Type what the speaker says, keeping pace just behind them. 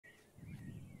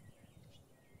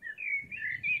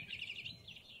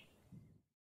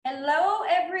Hello,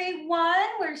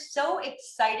 everyone. We're so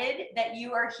excited that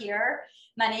you are here.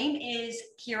 My name is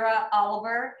Kyra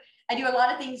Oliver. I do a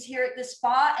lot of things here at the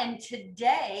spa, and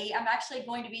today I'm actually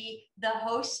going to be the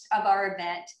host of our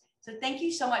event. So thank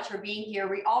you so much for being here.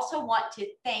 We also want to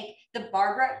thank the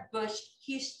Barbara Bush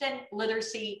Houston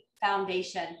Literacy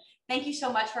Foundation. Thank you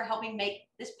so much for helping make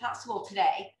this possible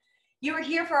today. You are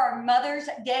here for our Mother's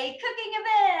Day cooking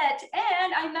event,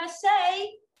 and I must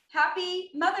say,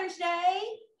 happy Mother's Day.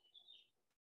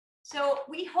 So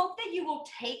we hope that you will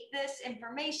take this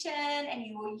information and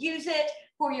you will use it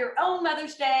for your own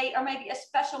Mother's Day, or maybe a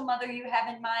special mother you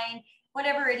have in mind,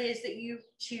 whatever it is that you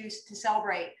choose to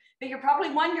celebrate. But you're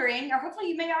probably wondering, or hopefully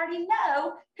you may already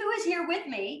know, who is here with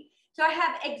me. So I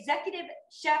have Executive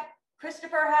Chef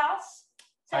Christopher House.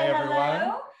 Say Hi, hello. everyone.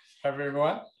 Hi,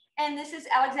 everyone. And this is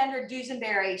Alexandra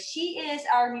Dusenberry. She is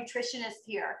our nutritionist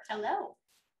here. Hello.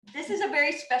 This is a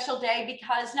very special day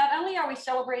because not only are we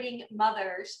celebrating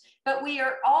mothers, but we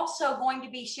are also going to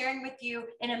be sharing with you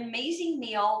an amazing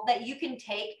meal that you can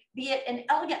take, be it an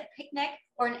elegant picnic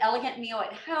or an elegant meal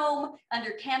at home,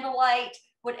 under candlelight,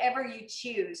 whatever you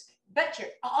choose. But you're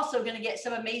also going to get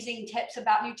some amazing tips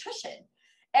about nutrition.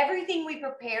 Everything we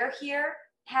prepare here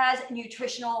has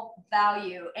nutritional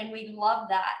value, and we love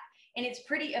that. And it's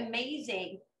pretty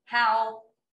amazing how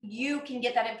you can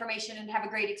get that information and have a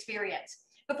great experience.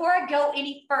 Before I go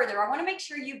any further, I want to make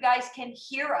sure you guys can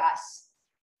hear us.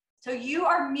 So you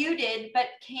are muted, but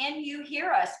can you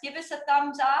hear us? Give us a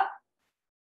thumbs up.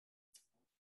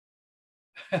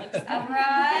 All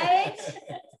right.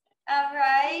 All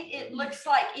right. It looks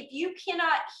like if you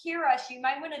cannot hear us, you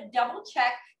might want to double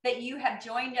check that you have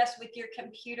joined us with your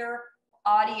computer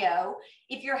audio.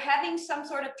 If you're having some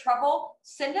sort of trouble,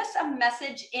 send us a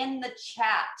message in the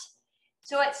chat.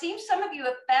 So it seems some of you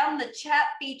have found the chat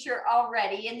feature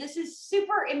already, and this is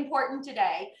super important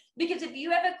today because if you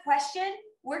have a question,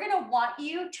 we're going to want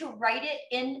you to write it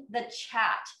in the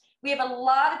chat. We have a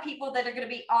lot of people that are going to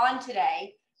be on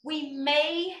today. We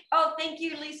may, oh, thank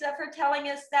you, Lisa, for telling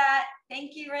us that.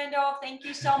 Thank you, Randolph. Thank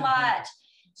you so much.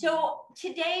 So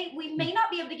today we may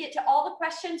not be able to get to all the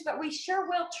questions, but we sure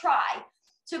will try.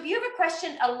 So if you have a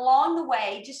question along the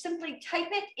way, just simply type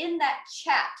it in that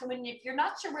chat. So if you're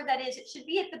not sure where that is, it should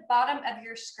be at the bottom of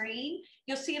your screen.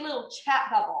 You'll see a little chat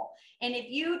bubble. And if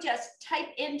you just type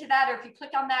into that, or if you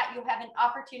click on that, you'll have an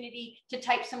opportunity to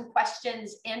type some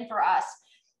questions in for us.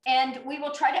 And we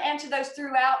will try to answer those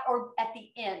throughout or at the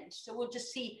end. So we'll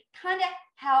just see kind of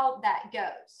how that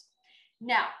goes.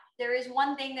 Now, there is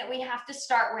one thing that we have to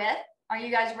start with. Are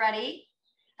you guys ready?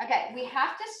 Okay, we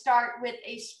have to start with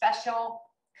a special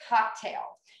cocktail.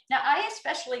 Now, I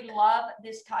especially love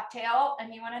this cocktail,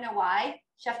 and you want to know why?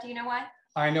 Chef, do you know why?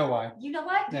 I know why. You know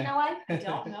why? Do you know why? I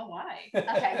don't know why.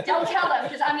 Okay, don't tell them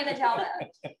because I'm going to tell them.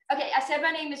 Okay, I said my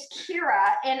name is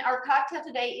Kyra, and our cocktail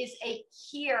today is a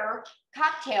Kyra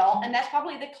cocktail, and that's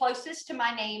probably the closest to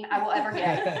my name I will ever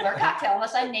get, or cocktail,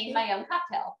 unless I name my own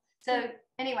cocktail. So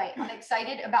anyway, I'm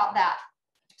excited about that.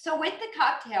 So with the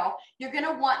cocktail, you're going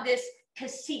to want this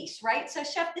cassis, right? So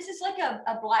Chef, this is like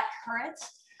a black currant.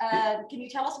 Can you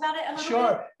tell us about it a little bit?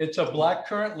 Sure. It's a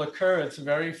blackcurrant liqueur. It's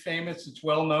very famous. It's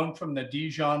well known from the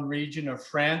Dijon region of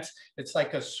France. It's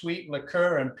like a sweet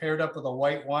liqueur, and paired up with a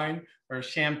white wine or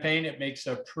champagne, it makes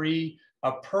a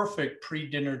perfect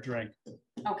pre-dinner drink.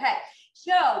 Okay.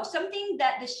 So something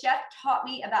that the chef taught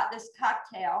me about this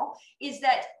cocktail is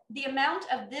that the amount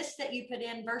of this that you put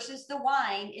in versus the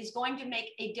wine is going to make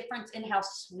a difference in how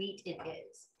sweet it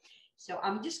is. So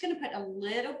I'm just going to put a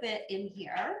little bit in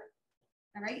here.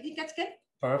 All right, you think that's good?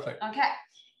 Perfect. Okay.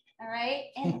 All right.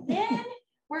 And then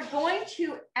we're going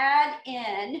to add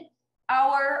in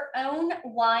our own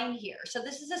wine here. So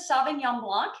this is a Sauvignon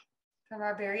Blanc from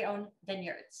our very own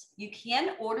vineyards. You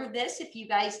can order this if you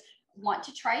guys want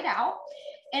to try it out.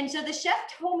 And so the chef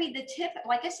told me the tip,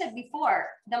 like I said before,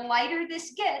 the lighter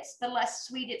this gets, the less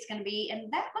sweet it's going to be. And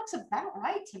that looks about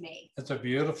right to me. It's a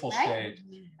beautiful shade.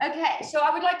 Okay, so I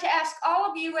would like to ask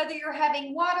all of you, whether you're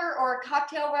having water or a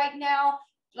cocktail right now,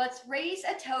 let's raise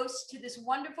a toast to this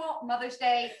wonderful Mother's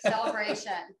Day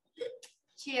celebration.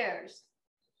 Cheers.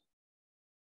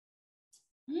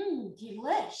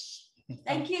 Delish.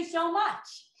 Thank you so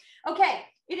much. Okay,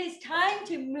 it is time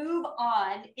to move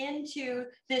on into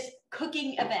this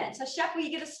cooking event. So Chef, will you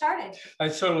get us started? I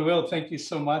certainly will. Thank you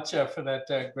so much for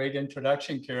that great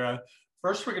introduction, Kyra.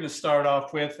 First, we're going to start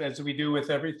off with, as we do with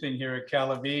everything here at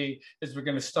Cal-a-Vie, is we're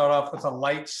going to start off with a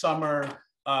light summer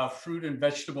fruit and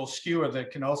vegetable skewer that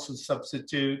can also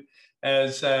substitute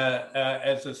as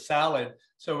a salad.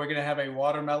 So we're going to have a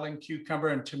watermelon, cucumber,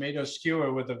 and tomato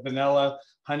skewer with a vanilla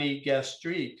honey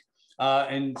gastrique.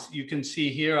 And you can see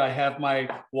here, I have my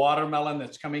watermelon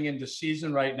that's coming into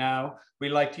season right now. We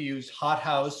like to use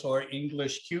hothouse or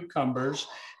English cucumbers.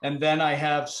 And then I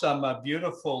have some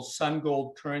beautiful sun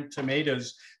gold currant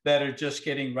tomatoes that are just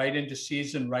getting right into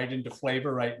season, right into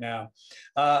flavor right now.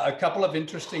 A couple of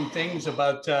interesting things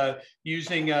about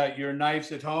using your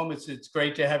knives at home. It's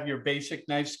great to have your basic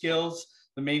knife skills.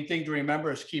 The main thing to remember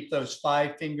is keep those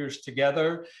 5 fingers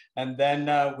together. And then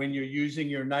when you're using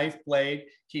your knife blade,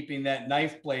 keeping that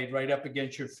knife blade right up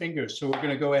against your fingers. So we're going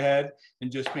to go ahead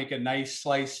and just make a nice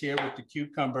slice here with the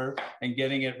cucumber and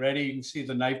getting it ready. You can see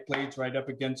the knife blades right up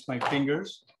against my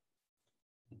fingers.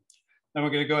 Then we're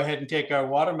going to go ahead and take our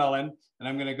watermelon, and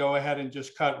I'm going to go ahead and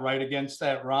just cut right against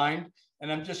that rind.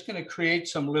 And I'm just going to create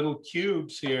some little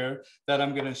cubes here that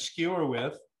I'm going to skewer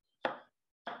with.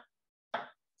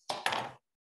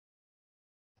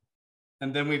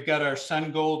 And then we've got our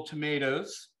sun gold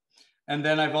tomatoes. And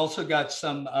then I've also got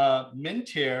some mint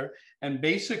here. And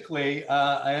basically,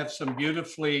 I have some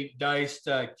beautifully diced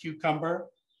cucumber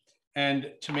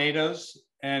and tomatoes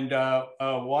and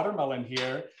watermelon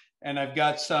here. And I've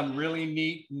got some really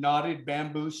neat knotted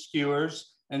bamboo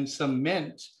skewers and some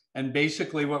mint. And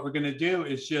basically what we're going to do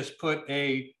is just put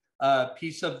a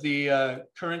piece of the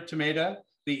currant tomato,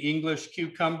 the English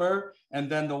cucumber, and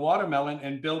then the watermelon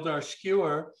and build our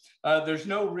skewer. There's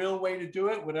no real way to do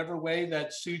it, whatever way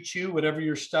that suits you, whatever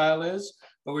your style is.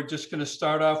 But we're just going to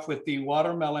start off with the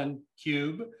watermelon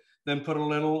cube, then put a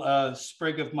little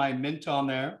sprig of my mint on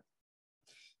there.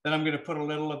 Then I'm going to put a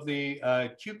little of the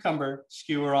cucumber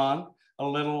skewer on, a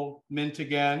little mint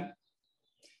again,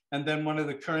 and then one of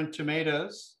the currant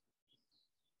tomatoes,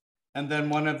 and then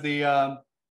one of the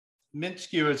mint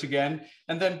skewers again.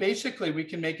 And then basically we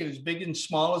can make it as big and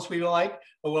small as we like,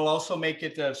 but we'll also make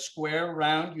it a square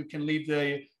round. You can leave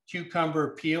the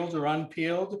cucumber peeled or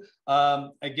unpeeled.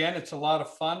 Again, it's a lot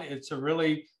of fun. It's a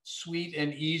really sweet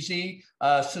and easy.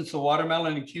 Since the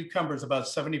watermelon and cucumber is about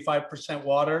 75%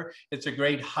 water, it's a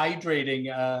great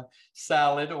hydrating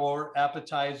salad or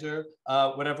appetizer,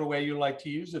 whatever way you like to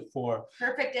use it for.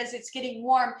 Perfect, as it's getting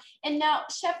warm. And now,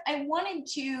 Chef, I wanted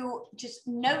to just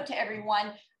note to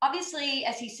everyone, obviously,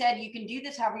 as he said, you can do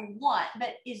this however you want,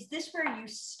 but is this where you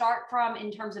start from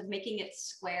in terms of making it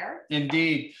square?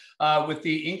 Indeed. With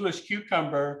the English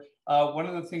cucumber, one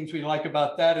of the things we like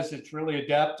about that is it's really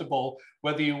adaptable,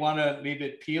 whether you want to leave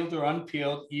it peeled or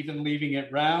unpeeled, even leaving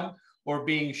it round, or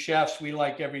being chefs, we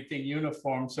like everything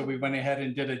uniform. So we went ahead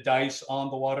and did a dice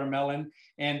on the watermelon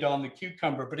and on the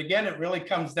cucumber. But again, it really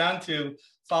comes down to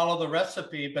follow the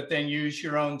recipe, but then use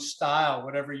your own style,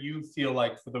 whatever you feel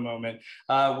like for the moment.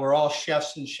 We're all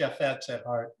chefs and chefettes at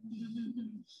heart.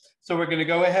 So we're going to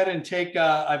go ahead and take,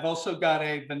 I've also got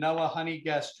a vanilla honey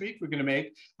gastrique we're going to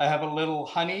make. I have a little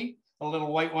honey, a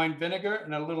little white wine vinegar,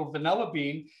 and a little vanilla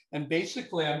bean. And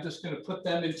basically, I'm just going to put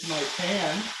them into my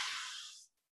pan,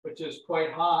 which is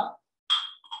quite hot.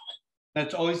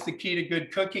 That's always the key to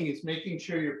good cooking, is making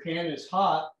sure your pan is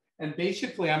hot. And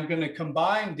basically, I'm going to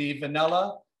combine the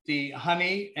vanilla, the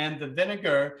honey, and the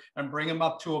vinegar and bring them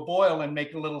up to a boil and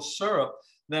make a little syrup.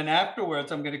 Then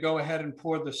afterwards, I'm going to go ahead and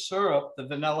pour the syrup, the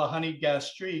vanilla honey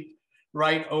gastrique,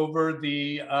 right over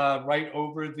the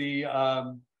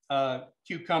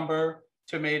cucumber,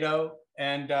 tomato,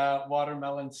 and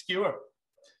watermelon skewer.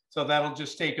 So that'll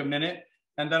just take a minute.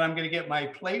 And then I'm going to get my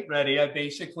plate ready. I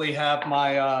basically have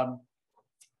my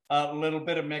a little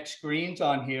bit of mixed greens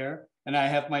on here, and I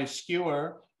have my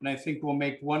skewer, and I think we'll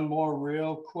make one more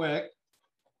real quick.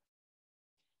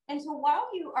 And so while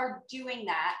you are doing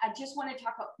that, I just want to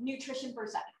talk about nutrition for a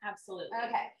second. Absolutely.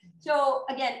 Okay. So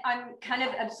again, I'm kind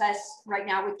of obsessed right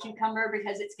now with cucumber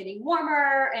because it's getting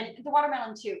warmer, and the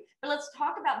watermelon too. But let's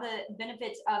talk about the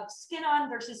benefits of skin on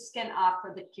versus skin off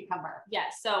for the cucumber.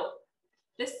 Yes. So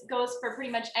this goes for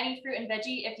pretty much any fruit and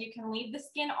veggie. If you can leave the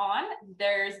skin on,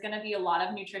 there's going to be a lot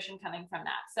of nutrition coming from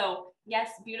that. So yes,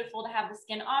 beautiful to have the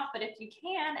skin off, but if you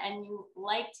can and you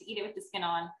like to eat it with the skin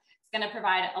on, going to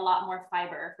provide a lot more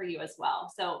fiber for you as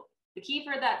well. So the key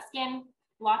for that skin,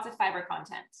 lots of fiber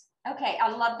content. Okay, I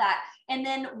love that. And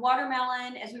then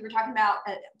watermelon, as we were talking about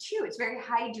too, it's very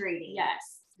hydrating.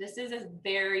 Yes, this is a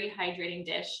very hydrating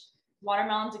dish.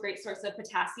 Watermelon's a great source of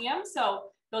potassium. So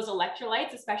those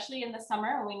electrolytes, especially in the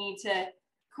summer when we need to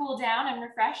cool down and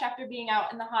refresh after being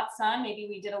out in the hot sun, maybe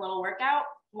we did a little workout,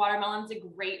 watermelon's a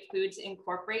great food to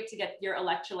incorporate to get your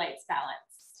electrolytes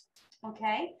balanced.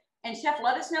 Okay. And Chef,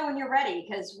 let us know when you're ready,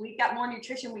 because we've got more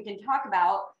nutrition we can talk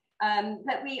about.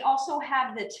 But we also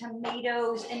have the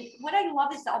tomatoes. And what I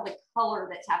love is all the color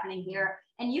that's happening here.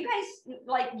 And you guys,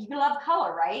 you love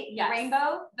color, right? Yes. The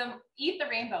rainbow? Eat the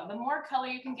rainbow. The more color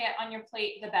you can get on your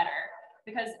plate, the better.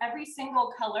 because every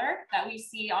single color that we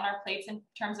see on our plates in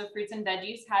terms of fruits and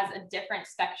veggies has a different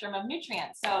spectrum of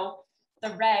nutrients. So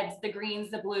the reds, the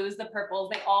greens, the blues, the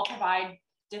purples, they all provide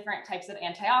different types of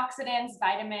antioxidants,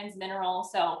 vitamins,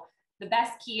 minerals. So the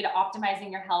best key to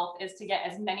optimizing your health is to get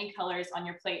as many colors on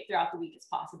your plate throughout the week as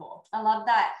possible. I love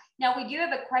that. Now we do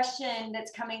have a question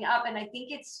that's coming up, and I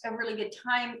think it's a really good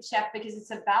time, Chef, because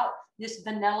it's about this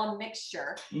vanilla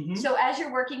mixture. So as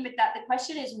you're working with that, the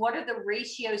question is, what are the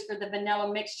ratios for the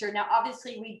vanilla mixture? Now,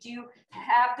 obviously we do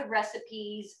have the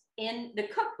recipes in the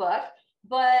cookbook,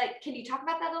 but can you talk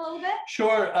about that a little bit?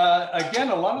 Sure. Again,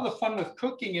 a lot of the fun with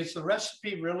cooking is the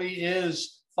recipe really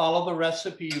is follow the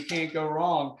recipe. You can't go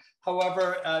wrong.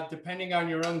 However, depending on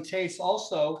your own taste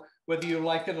also, whether you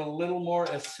like it a little more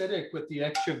acidic with the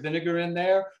extra vinegar in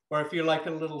there, or if you like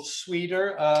it a little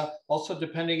sweeter, also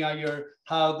depending on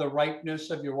how the ripeness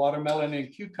of your watermelon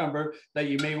and cucumber, that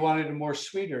you may want it more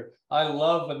sweeter. I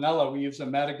love vanilla. We use a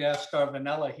Madagascar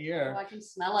vanilla here. Oh, I can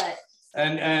smell it.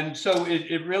 And so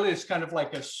it really is kind of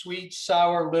like a sweet,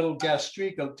 sour little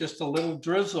gastrique, just a little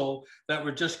drizzle that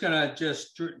we're just gonna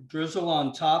drizzle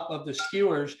on top of the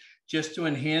skewers just to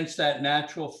enhance that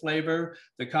natural flavor,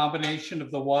 the combination of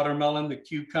the watermelon, the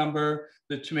cucumber,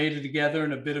 the tomato together,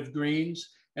 and a bit of greens.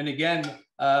 And again,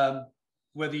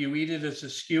 whether you eat it as a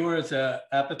skewer, as an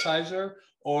appetizer,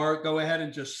 or go ahead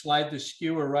and just slide the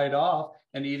skewer right off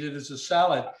and eat it as a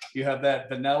salad, you have that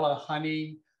vanilla,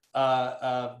 honey,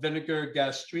 vinegar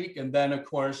gastrique, and then of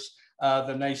course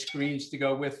the nice greens to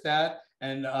go with that,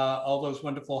 and all those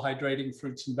wonderful hydrating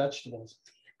fruits and vegetables.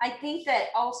 I think that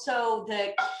also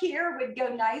the kheer would go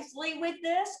nicely with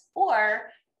this,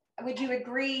 or would you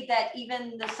agree that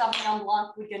even the Sauvignon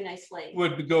Blanc would go nicely?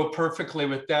 Would go perfectly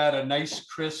with that. A nice,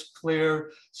 crisp,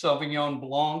 clear Sauvignon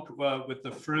Blanc with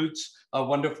the fruits, a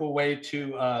wonderful way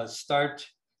to start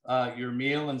your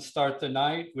meal and start the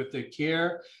night with the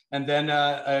kheer. And then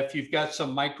if you've got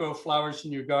some microflowers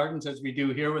in your gardens, as we do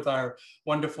here with our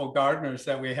wonderful gardeners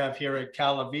that we have here at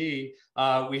Cal-a-Vie,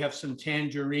 we have some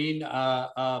tangerine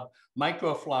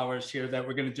microflowers here that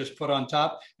we're going to just put on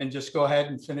top and just go ahead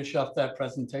and finish up that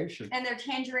presentation. And they're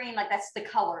tangerine, like that's the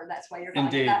color. That's why you're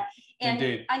Indeed. That. And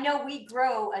Indeed. I know we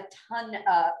grow a ton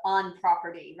on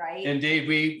property, right? Indeed.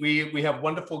 We have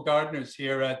wonderful gardeners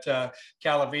here at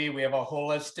Cal-a-Vie. We have a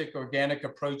holistic organic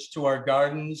approach to our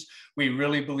gardens. We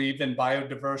really believe in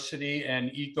biodiversity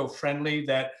and eco-friendly,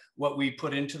 that what we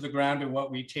put into the ground and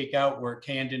what we take out work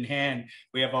hand in hand.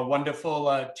 We have a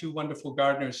wonderful, two wonderful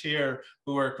gardeners here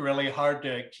who work really hard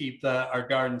to keep our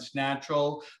gardens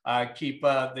natural, keep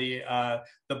the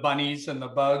bunnies and the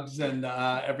bugs and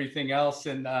everything else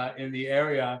in the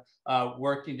area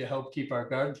working to help keep our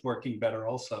gardens working better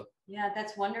also. Yeah,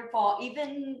 that's wonderful.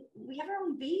 Even we have our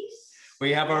own bees.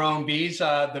 We have our own bees.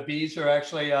 The bees are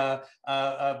actually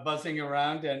buzzing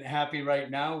around and happy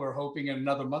right now. We're hoping in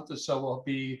another month or so we'll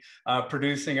be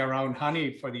producing our own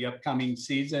honey for the upcoming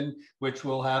season, which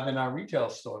we'll have in our retail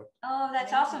store. Oh,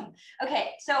 that's awesome.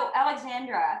 Okay, so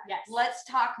Alexandra, yes, let's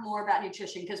talk more about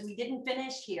nutrition, because we didn't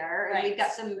finish here. Right. And we've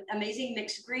got some amazing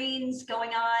mixed greens going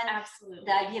on. Absolutely.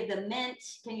 The idea of the mint.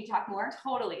 Can you talk more?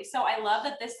 Totally. So I love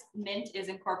that this mint is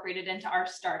incorporated into our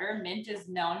starter. Mint is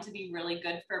known to be really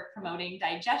good for promoting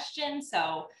digestion.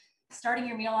 So starting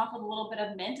your meal off with a little bit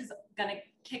of mint is going to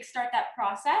kickstart that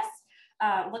process.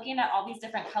 Looking at all these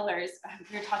different colors,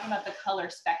 we were talking about the color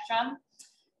spectrum.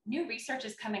 New research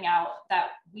is coming out that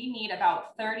we need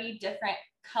about 30 different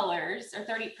colors, or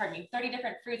 30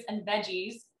 different fruits and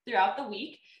veggies throughout the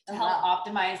week to help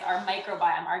optimize our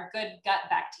microbiome, our good gut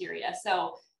bacteria.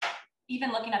 So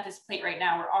even looking at this plate right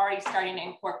now, we're already starting to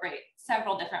incorporate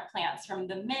several different plants, from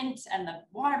the mint and the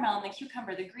watermelon, the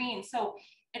cucumber, the greens. So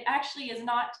it actually is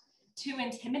not too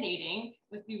intimidating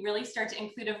if we really start to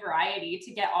include a variety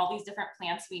to get all these different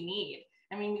plants we need.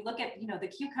 I mean, we look at, the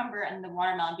cucumber and the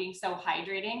watermelon being so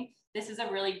hydrating. This is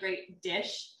a really great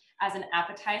dish as an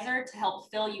appetizer to help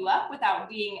fill you up without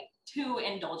being too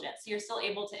indulgent. So you're still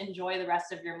able to enjoy the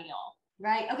rest of your meal.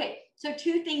 Right. Okay. So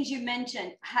two things you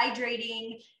mentioned: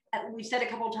 hydrating. We said a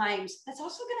couple of times, that's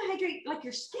also going to hydrate like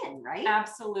your skin, right?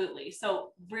 Absolutely.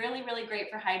 So really, really great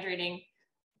for hydrating.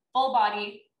 Full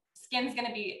body, skin's going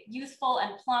to be youthful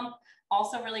and plump.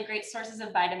 Also really great sources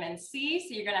of vitamin C.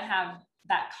 So you're going to have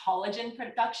that collagen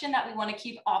production that we want to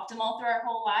keep optimal through our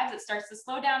whole lives. It starts to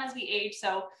slow down as we age.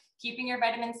 So keeping your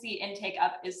vitamin C intake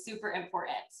up is super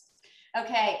important.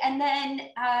 Okay, and then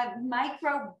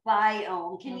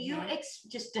microbiome. Can you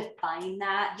just define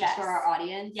that just for our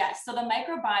audience? Yes, so the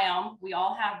microbiome, we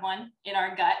all have one in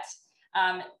our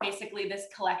gut. Basically this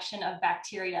collection of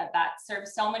bacteria that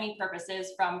serves so many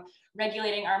purposes, from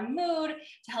regulating our mood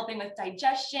to helping with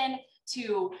digestion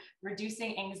to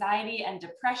reducing anxiety and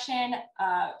depression,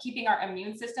 keeping our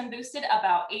immune system boosted.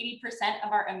 About 80%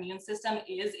 of our immune system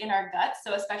is in our guts.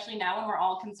 So especially now when we're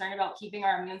all concerned about keeping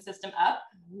our immune system up,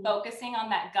 focusing on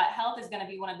that gut health is going to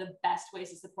be one of the best ways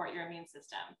to support your immune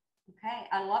system. Okay,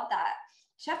 I love that.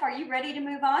 Chef, are you ready to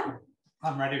move on?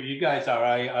 I'm ready. You guys are.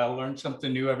 I learn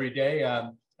something new every day.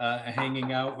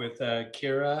 Hanging out with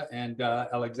Kyra and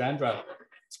Alexandra.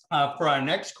 For our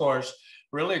next course,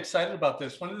 really excited about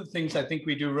this. One of the things I think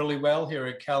we do really well here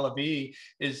at Cal-a-Vie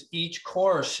is each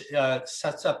course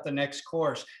sets up the next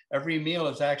course. Every meal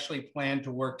is actually planned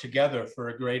to work together for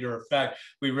a greater effect.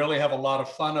 We really have a lot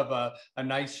of fun of a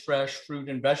nice fresh fruit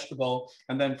and vegetable.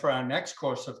 And then for our next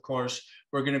course, of course,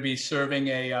 we're going to be serving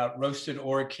a roasted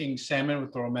Ora King salmon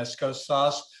with romesco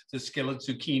sauce, the skillet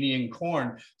zucchini and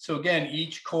corn. So again,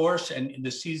 each course and the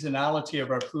seasonality of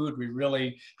our food, we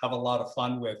really have a lot of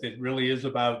fun with. It really is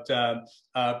about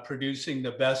producing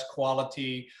the best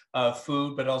quality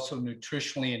food, but also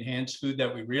nutritionally enhanced food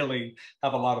that we really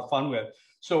have a lot of fun with.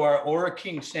 So our Ora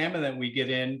King salmon that we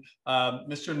get in,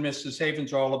 Mr. and Mrs.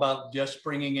 Havens are all about just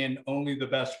bringing in only the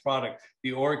best product.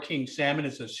 The Ora King salmon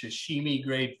is a sashimi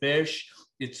grade fish.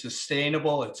 It's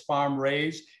sustainable, it's farm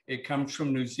raised. It comes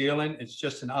from New Zealand. It's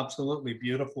just an absolutely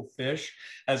beautiful fish.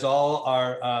 As all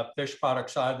our fish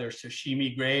products are, they're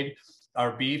sashimi grade.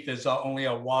 Our beef is only a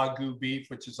Wagyu beef,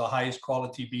 which is the highest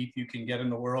quality beef you can get in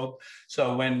the world.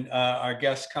 So when our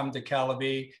guests come to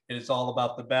Cal-a-Vie, it is all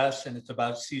about the best and it's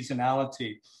about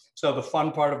seasonality. So the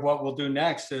fun part of what we'll do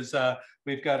next is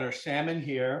we've got our salmon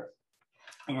here.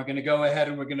 And we're going to go ahead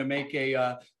and we're going to make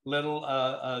a little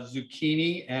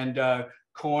zucchini and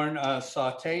corn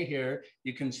saute here.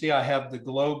 You can see I have the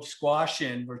globe squash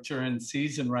in, which are in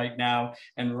season right now,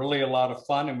 and really a lot of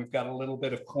fun. And we've got a little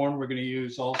bit of corn we're going to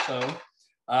use also.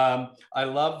 I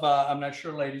love, I'm not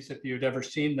sure, ladies, if you'd ever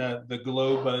seen the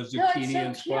globe zucchini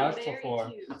and squash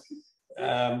before.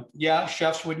 Yeah,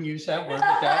 chefs wouldn't use that word,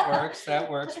 but that works.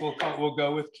 That works. We'll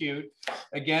go with cute.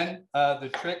 Again, the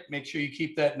trick, make sure you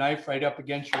keep that knife right up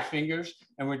against your fingers.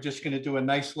 And we're just going to do a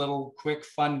nice little quick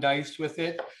fun dice with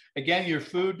it. Again, your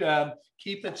food,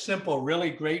 keep it simple. Really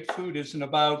great food isn't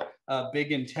about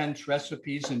big, intense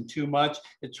recipes and too much.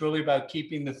 It's really about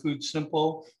keeping the food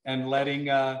simple and letting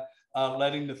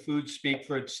the food speak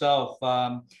for itself.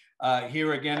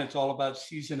 Here again, it's all about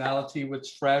seasonality,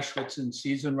 what's fresh, what's in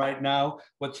season right now,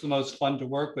 what's the most fun to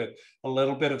work with. A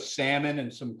little bit of salmon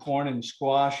and some corn and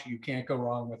squash, you can't go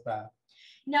wrong with that.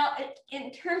 Now,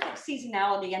 in terms of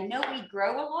seasonality, I know we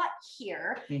grow a lot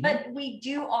here, but we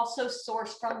do also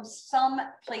source from some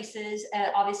places,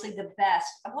 obviously the best.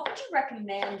 What would you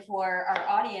recommend for our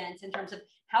audience in terms of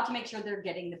how to make sure they're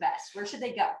getting the best? Where should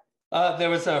they go? There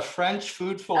was a French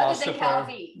food philosopher.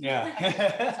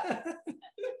 Yeah.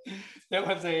 There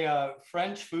was a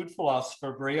French food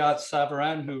philosopher, Briat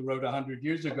Savarin, who wrote 100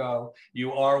 years ago,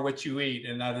 "You are what you eat,"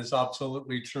 and that is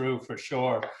absolutely true for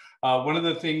sure. One of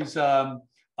the things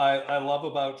I love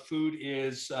about food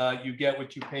is you get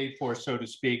what you pay for, so to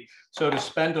speak. So to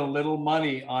spend a little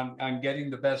money on getting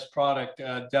the best product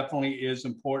definitely is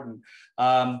important.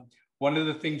 One of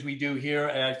the things we do here,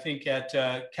 I think at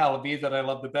Cal-a-Vie that I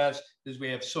love the best, is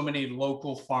we have so many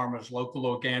local farmers, local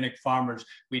organic farmers.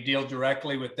 We deal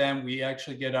directly with them. We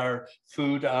actually get our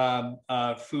food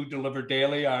delivered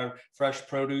daily, our fresh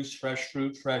produce, fresh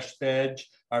fruit, fresh veg.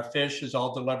 Our fish is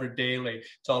all delivered daily.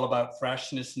 It's all about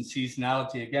freshness and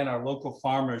seasonality. Again, our local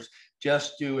farmers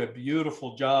just do a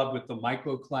beautiful job with the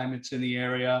microclimates in the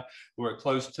area. We're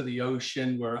close to the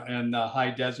ocean. We're in the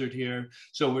high desert here.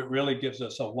 So it really gives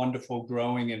us a wonderful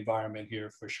growing environment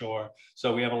here for sure.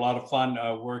 So we have a lot of fun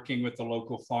working with the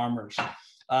local farmers.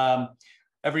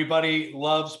 Everybody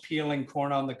loves peeling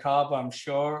corn on the cob, I'm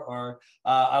sure, or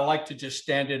I like to just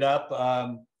stand it up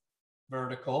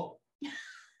vertical.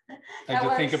 I had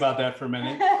to think about that for a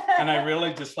minute. And I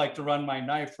really just like to run my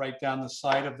knife right down the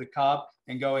side of the cob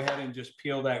and go ahead and just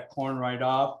peel that corn right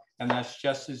off. And that's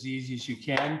just as easy as you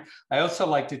can. I also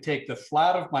like to take the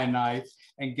flat of my knife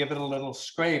and give it a little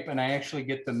scrape, and I actually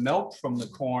get the milk from the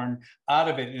corn out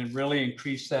of it and really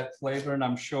increase that flavor. And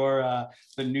I'm sure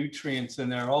the nutrients in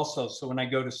there also. So when I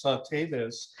go to saute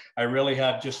this, I really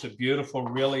have just a beautiful,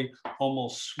 really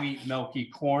almost sweet, milky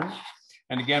corn.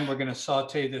 And again, we're going to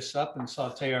saute this up and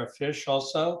saute our fish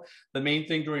also. The main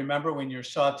thing to remember when you're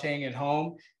sauteing at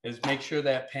home is make sure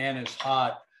that pan is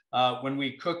hot. When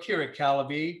we cook here at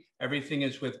Cal-a-Vie, everything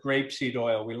is with grapeseed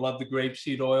oil. We love the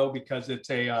grapeseed oil because it's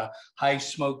a high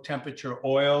smoke temperature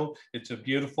oil. It's a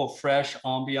beautiful, fresh,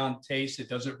 ambient taste. It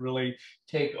doesn't really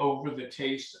take over the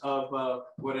taste of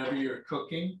whatever you're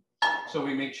cooking. So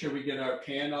we make sure we get our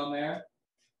pan on there.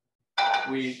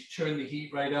 We turn the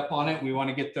heat right up on it. We want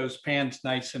to get those pans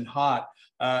nice and hot.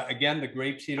 Again, the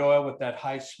grapeseed oil with that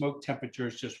high smoke temperature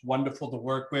is just wonderful to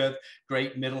work with.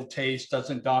 Great middle taste,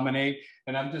 doesn't dominate.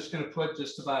 And I'm just going to put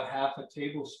just about half a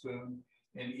tablespoon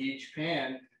in each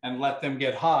pan and let them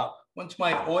get hot. Once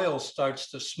my oil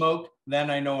starts to smoke, then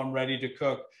I know I'm ready to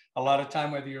cook. A lot of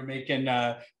time, whether you're making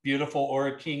beautiful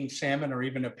Ora King salmon or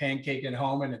even a pancake at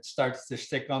home and it starts to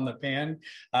stick on the pan,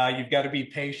 you've got to be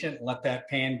patient and let that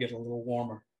pan get a little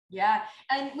warmer. Yeah,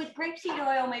 and with grapeseed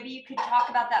oil, maybe you could talk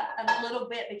about that a little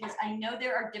bit, because I know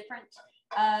there are different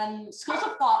schools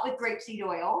of thought with grapeseed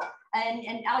oil.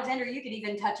 And Alexandra, you could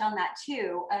even touch on that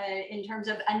too, in terms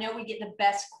of, I know we get the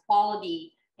best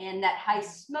quality and that high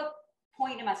smoke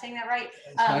point. Am I saying that right?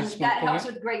 That helps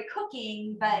with great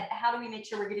cooking, but how do we make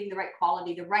sure we're getting the right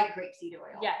quality, the right grapeseed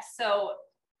oil? Yes, so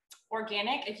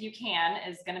organic, if you can,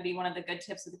 is going to be one of the good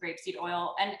tips with grapeseed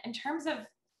oil. And in terms of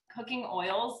cooking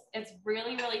oils, it's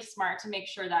really, really smart to make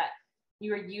sure that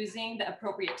you are using the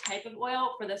appropriate type of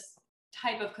oil for this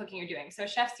type of cooking you're doing. So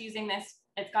chefs using this,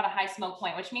 it's got a high smoke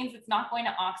point, which means it's not going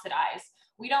to oxidize.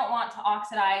 We don't want to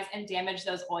oxidize and damage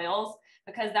those oils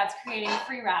because that's creating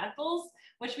free radicals,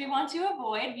 which we want to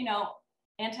avoid. You know,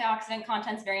 antioxidant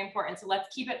content is very important. So let's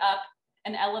keep it up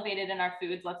and elevated in our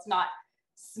foods. Let's not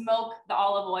smoke the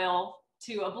olive oil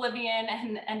to oblivion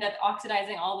and end up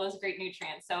oxidizing all those great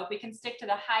nutrients. So if we can stick to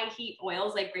the high heat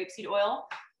oils like grapeseed oil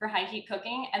for high heat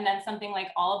cooking, and then something like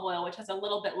olive oil, which has a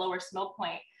little bit lower smoke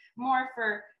point, more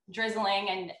for drizzling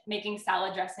and making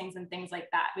salad dressings and things like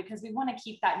that, because we want to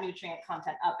keep that nutrient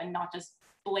content up and not just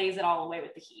blaze it all away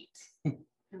with the heat.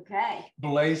 Okay.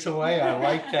 Blaze away. I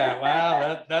like that.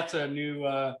 Wow. That's a new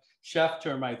chef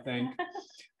term, I think.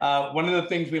 One of the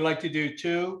things we like to do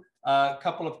too, a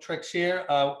couple of tricks here.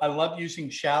 I love using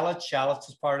shallots. Shallots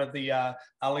is part of the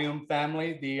allium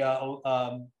family, the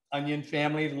onion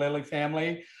family, the lily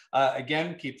family.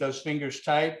 Again, keep those fingers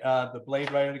tight, the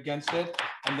blade right against it.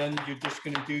 And then you're just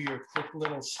going to do your quick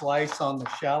little slice on the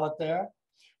shallot there.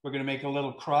 We're going to make a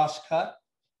little cross cut.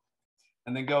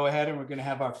 And then go ahead and we're going to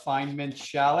have our fine minced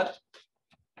shallot.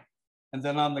 And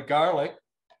then on the garlic,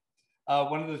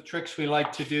 one of the tricks we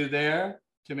like to do there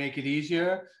to make it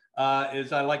easier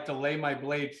is I like to lay my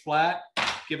blade flat,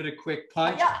 give it a quick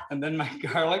punch, and then my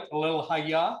garlic, a little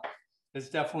hi-ya, is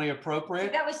definitely appropriate.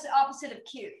 So that was the opposite of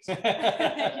cute.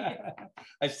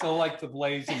 I still like the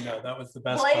blazing though. That was the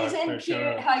best blazing, part. cute,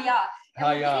 sure. hi-ya. And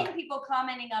we're Hi-ya. getting people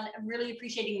commenting on really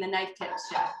appreciating the knife tips,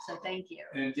 Chef. So thank you.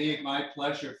 Indeed, my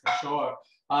pleasure for sure.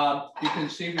 You can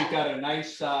see we've got a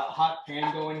nice hot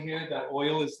pan going here. That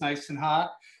oil is nice and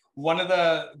hot. One of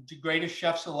the greatest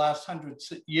chefs of the last 100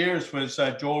 years was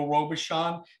Joel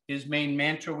Robuchon. His main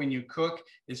mantra when you cook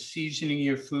is seasoning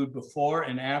your food before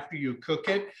and after you cook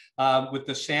it. With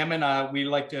the salmon, we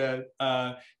like to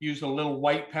use a little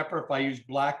white pepper. If I use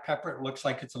black pepper, it looks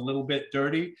like it's a little bit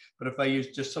dirty. But if I use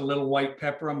just a little white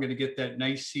pepper, I'm going to get that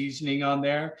nice seasoning on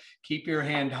there. Keep your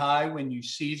hand high when you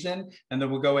season, and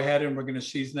then we'll go ahead and we're going to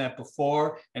season that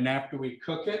before and after we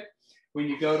cook it. When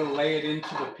you go to lay it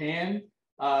into the pan,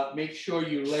 make sure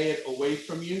you lay it away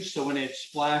from you so when it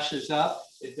splashes up,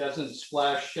 it doesn't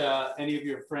splash any of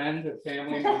your friends or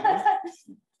family members.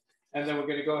 And then we're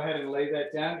going to go ahead and lay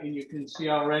that down. And you can see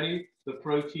already the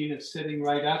protein is sitting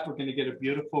right up. We're going to get a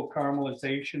beautiful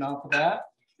caramelization off of that.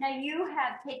 Now you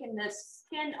have taken the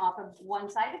skin off of one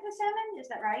side of the salmon, is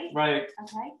that right? Right.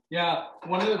 Okay. Yeah,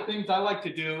 one of the things I like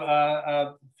to do,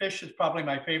 fish is probably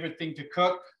my favorite thing to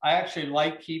cook. I actually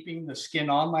like keeping the skin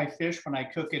on my fish when I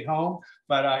cook at home,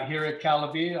 but here at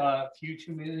Cal-a-Vie, a few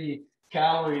too many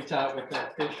calories out with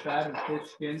that fish fat and fish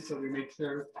skin, so we make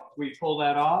sure we pull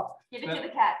that off. Give it to the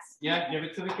cats. Yeah, give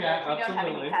it to the cat, We absolutely. don't have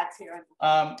any cats here.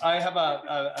 I have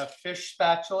a fish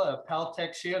spatula, a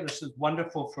Paltex here. This is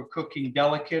wonderful for cooking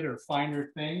delicate or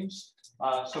finer things.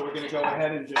 So we're going to go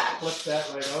ahead and just flip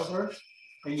that right over.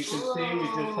 And you can see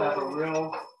we just have a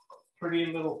real pretty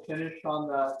little finish on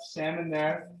the salmon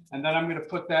there. And then I'm going to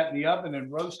put that in the oven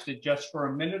and roast it just for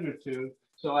a minute or two.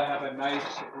 So I have a nice,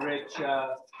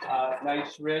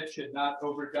 rich and not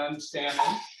overdone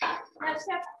salmon. Now,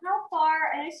 Steph, how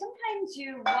far, and sometimes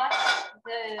you watch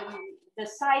the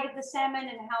side of the salmon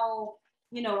and how,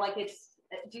 you know, like it's,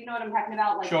 do you know what I'm talking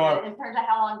about? Like sure. In terms of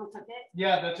how long to cook it?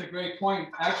 Yeah, that's a great point.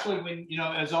 Actually, when, you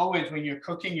know, as always, when you're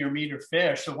cooking your meat or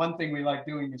fish, so one thing we like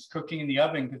doing is cooking in the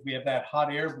oven because we have that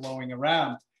hot air blowing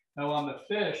around. Now on the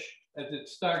fish, as it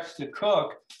starts to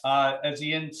cook, as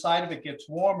the inside of it gets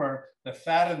warmer, the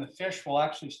fat in the fish will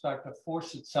actually start to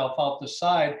force itself out the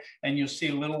side, and you'll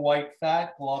see little white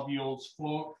fat globules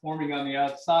forming on the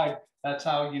outside. That's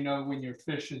how you know when your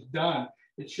fish is done.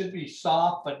 It should be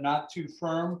soft, but not too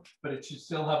firm, but it should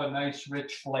still have a nice,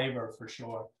 rich flavor for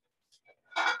sure.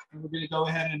 And we're going to go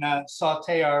ahead and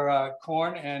saute our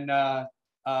corn and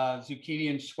zucchini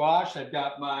and squash. I've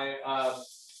got my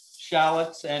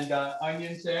shallots and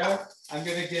onions there. I'm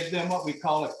going to give them what we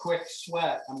call a quick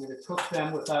sweat. I'm going to cook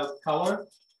them without color.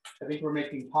 I think we're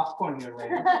making popcorn here,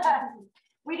 ladies.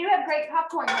 We do have great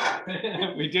popcorn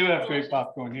here. We do have great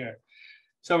popcorn here.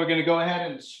 So we're going to go ahead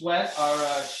and sweat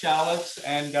our shallots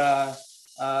and garlic.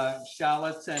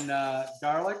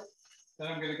 Then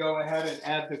I'm going to go ahead and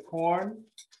add the corn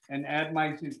and add my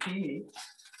zucchini.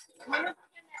 When are we going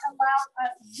to allow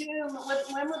Zoom?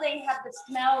 When will they have the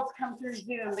smells come through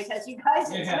Zoom? Because you guys,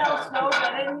 it smells so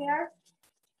good in here.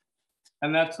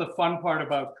 And that's the fun part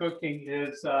about cooking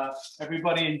is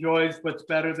everybody enjoys what's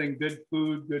better than good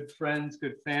food, good friends,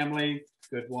 good family,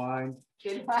 good wine.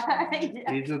 Good wine.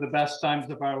 Yeah. These are the best times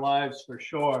of our lives for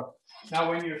sure. Now,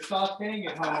 when you're sauteing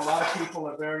at home, a lot of people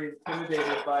are very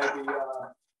intimidated by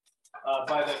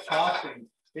the tossing.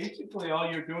 Basically, all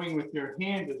you're doing with your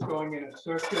hand is going in a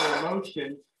circular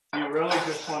motion. You really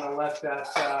just want to let that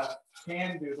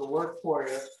pan do the work for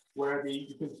you, where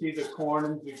you can see the corn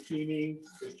and zucchini,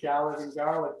 the shallot and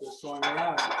garlic just going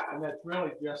around. And that's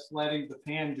really just letting the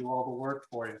pan do all the work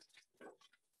for you.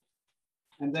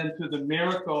 And then to the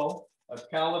miracle of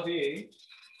Cal-a-Vie,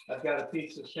 I've got a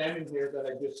piece of salmon here that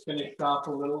I just finished off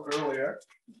a little earlier.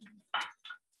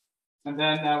 And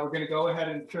then we're going to go ahead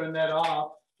and turn that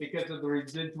off because of the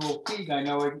residual heat. I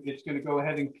know it's going to go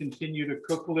ahead and continue to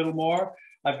cook a little more.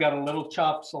 I've got a little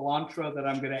chopped cilantro that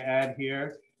I'm going to add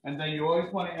here. And then you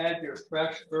always want to add your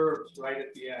fresh herbs right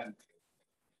at the end.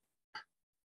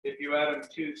 If you add them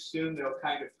too soon, they'll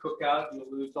kind of cook out and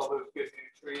you'll lose all those good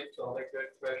nutrients, all that good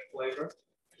fresh flavor.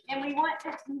 And we want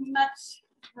as much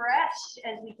fresh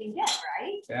as we can get,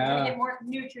 right? Yeah. So we get more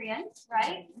nutrients,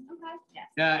 right? Okay. Yeah.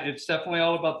 Yeah, it's definitely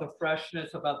all about the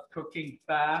freshness, about cooking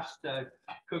fast,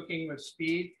 cooking with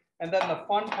speed. And then the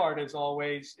fun part is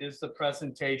always is the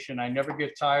presentation. I never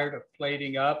get tired of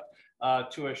plating up.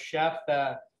 To a chef,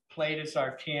 the plate is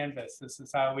our canvas. This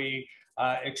is how we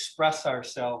express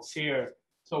ourselves here.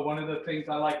 So one of the things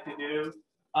I like to do,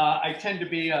 I tend to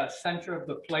be a center of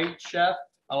the plate chef.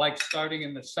 I like starting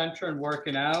in the center and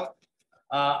working out.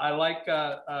 I like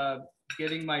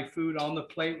getting my food on the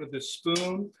plate with a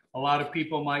spoon. A lot of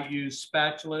people might use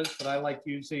spatulas, but I like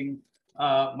using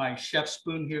my chef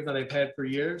spoon here that I've had for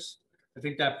years. I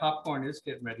think that popcorn is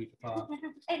getting ready to pop.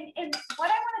 And what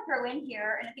I want to throw in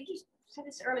here, and I think you said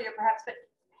this earlier perhaps, but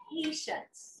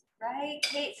patience, right?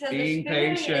 So Being the spoon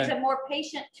patient is a more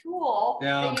patient tool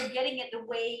Yeah. that you're getting it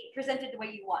presented the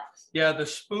way you want. Yeah, the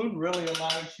spoon really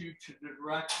allows you to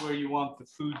direct where you want the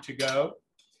food to go.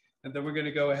 And then we're going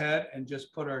to go ahead and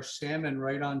just put our salmon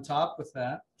right on top with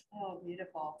that. Oh,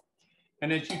 beautiful.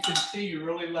 And as you can see, you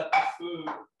really let the food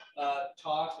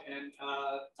talk and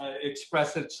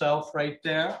express itself right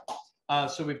there.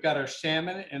 So we've got our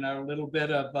salmon and our little bit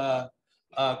of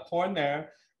corn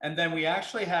there. And then we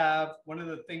actually have one of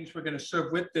the things we're going to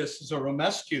serve with this is a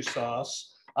romesco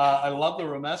sauce. I love the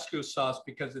romesco sauce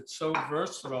because it's so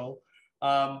versatile.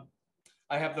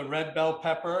 I have the red bell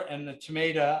pepper and the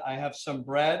tomato. I have some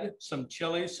bread, some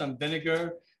chili, some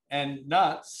vinegar and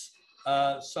nuts,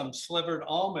 some slivered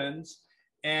almonds.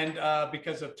 And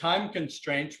because of time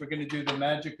constraints, we're going to do the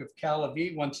magic of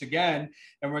Cal-a-Vie once again,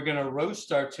 and we're going to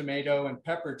roast our tomato and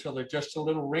pepper till they're just a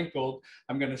little wrinkled.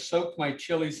 I'm going to soak my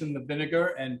chilies in the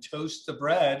vinegar and toast the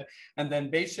bread. And then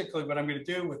basically what I'm going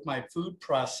to do with my food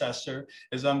processor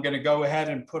is I'm going to go ahead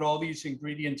and put all these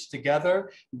ingredients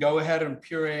together, go ahead and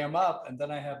puree them up, and then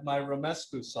I have my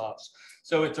romesco sauce.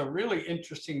 So it's a really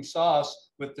interesting sauce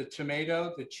with the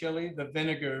tomato, the chili, the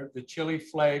vinegar, the chili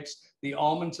flakes, the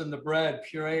almonds and the bread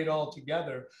pureed all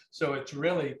together. So it's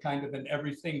really kind of an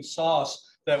everything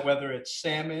sauce that whether it's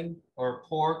salmon or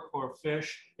pork or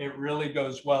fish, it really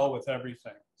goes well with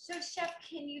everything. So Chef,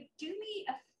 can you do me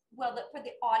for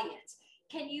the audience,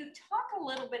 can you talk a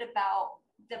little bit about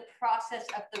the process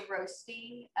of the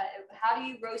roasting? How do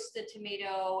you roast the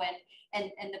tomato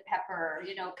and the pepper?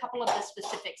 You know, a couple of the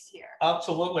specifics here.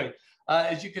 Absolutely.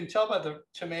 As you can tell by the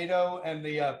tomato and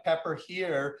the pepper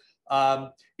here,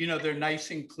 you know, they're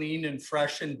nice and clean and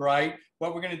fresh and bright.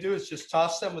 What we're going to do is just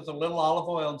toss them with a little olive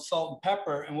oil and salt and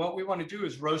pepper. And what we want to do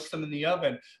is roast them in the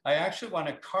oven. I actually want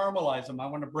to caramelize them. I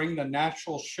want to bring the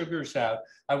natural sugars out.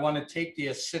 I want to take the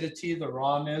acidity, the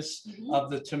rawness of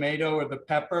the tomato or the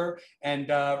pepper. And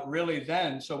really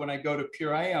then, so when I go to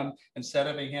puree them, instead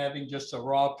of having just a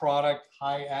raw product,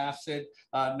 high acid,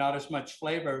 not as much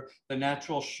flavor, the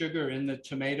natural sugar in the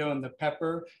tomato and the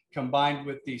pepper combined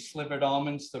with the slivered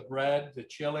almonds, the bread, the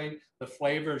chili, the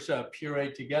flavors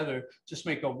pureed together, just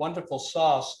make a wonderful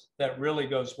sauce that really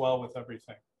goes well with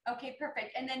everything. Okay,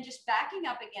 perfect. And then just backing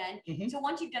up again. Mhm. So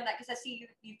once you've done that, because I see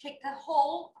you take the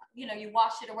whole, you know, you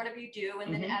wash it or whatever you do,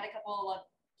 and then add a couple of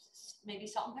maybe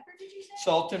salt and pepper, did you say?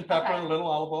 Salt and pepper, Okay. a little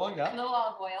olive oil, yeah. A little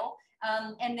olive oil.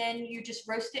 And then you just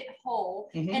roast it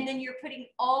whole. Mhm. And then you're putting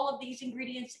all of these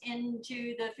ingredients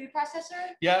into the food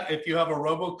processor? Yeah, if you have a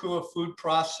Roku, a food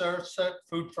processor,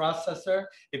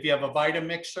 if you have a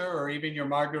Vitamixer or even your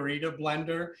margarita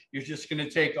blender, you're just going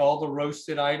to take all the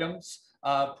roasted items,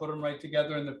 put them right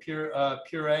together in the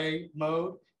puree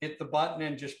mode, hit the button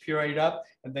and just puree it up.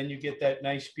 And then you get that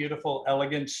nice, beautiful,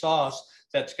 elegant sauce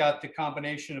that's got the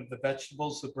combination of the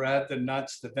vegetables, the bread, the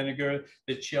nuts, the vinegar,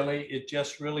 the chili. It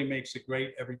just really makes a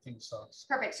great everything sauce.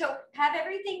 Perfect. So have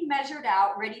everything measured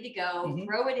out, ready to go, Mhm.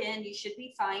 throw it in, you should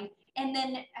be fine. And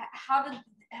then how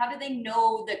do they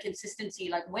know the consistency?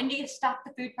 Like when do you stop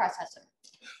the food processor?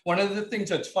 One of the things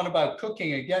that's fun about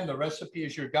cooking, again, the recipe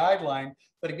is your guideline,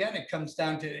 but again, it comes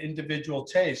down to individual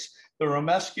taste. The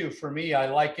romesque, for me, I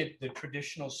like it the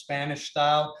traditional Spanish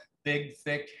style, big,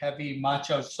 thick, heavy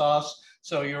macho sauce.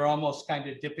 So you're almost kind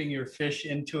of dipping your fish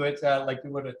into it like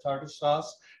you would a tartar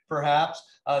sauce, perhaps.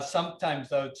 Sometimes,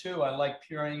 though, too, I like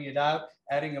pureeing it out,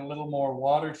 adding a little more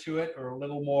water to it or a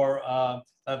little more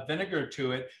vinegar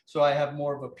to it. So I have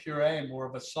more of a puree and more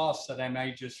of a sauce that I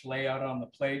might just lay out on the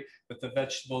plate with the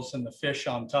vegetables and the fish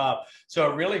on top. So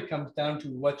it really comes down to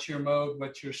what's your mode,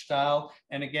 what's your style.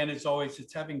 And again, as always,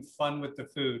 it's having fun with the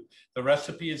food. The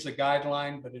recipe is a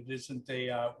guideline, but it isn't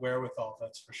a wherewithal,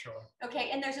 that's for sure. Okay,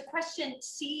 and there's a question,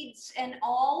 seeds and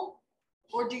all,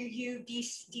 or do you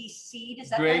de-seed? Is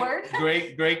that the word?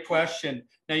 Great question.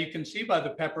 Now you can see by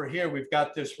the pepper here, we've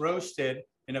got this roasted.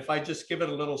 And if I just give it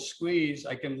a little squeeze,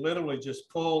 I can literally just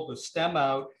pull the stem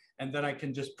out and then I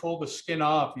can just pull the skin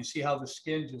off. You see how the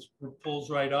skin just pulls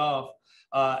right off.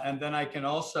 And then I can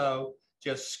also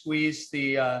just squeeze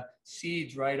the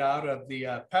seeds right out of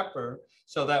the pepper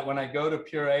so that when I go to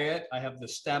puree it, I have the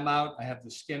stem out, I have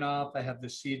the skin off, I have the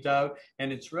seeds out,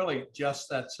 and it's really just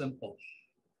that simple.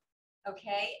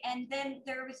 Okay, and then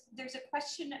there's a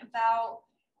question about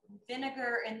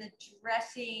vinegar in the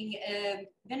dressing,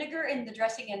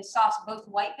 and sauce, both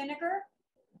white vinegar?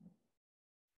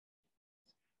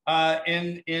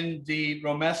 In the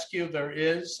romesque, there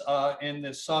is. In the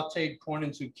sauteed corn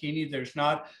and zucchini, there's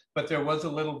not. But there was a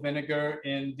little vinegar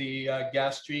in the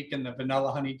gastrique and the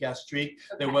vanilla honey gastrique.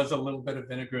 Okay. There was a little bit of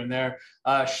vinegar in there.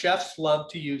 Chefs love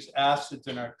to use acids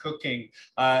in our cooking.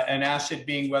 An acid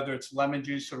being whether it's lemon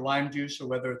juice or lime juice or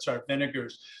whether it's our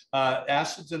vinegars.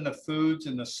 Acids in the foods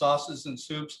and the sauces and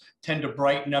soups tend to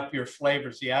brighten up your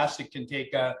flavors. The acid can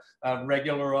take a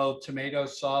regular old tomato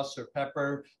sauce or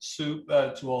pepper soup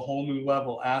to a whole new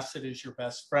level. Acid is your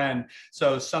best friend.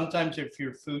 So sometimes if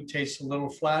your food tastes a little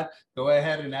flat, go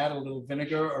ahead and add a little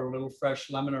vinegar or a little fresh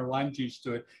lemon or lime juice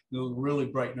to it. It'll really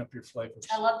brighten up your flavors.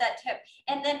 I love that tip.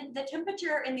 And then the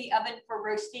temperature in the oven for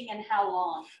roasting and how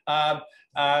long?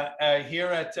 Here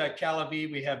at Cal-a-Vie,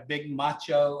 we have big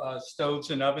macho stoves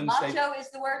and ovens. Macho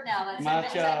is the word now. That's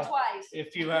macho, said twice.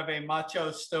 If you have a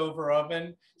macho stove or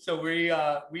oven. So we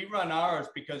run ours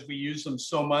because we use them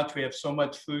so much. We have so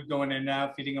much food going in and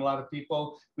out, feeding a lot of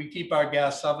people. We keep our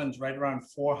gas ovens right around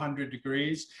 400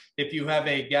 degrees. If you have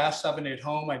a gas oven at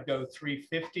home, I'd go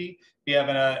 350. If you have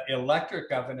an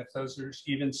electric oven, if those are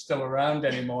even still around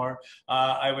anymore,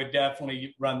 I would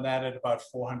definitely run that at about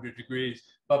 400 degrees.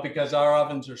 But because our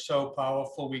ovens are so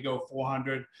powerful, we go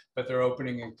 400, but they're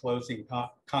opening and closing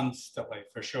constantly,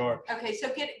 for sure. Okay, so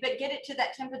get it to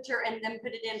that temperature and then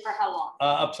put it in for how long?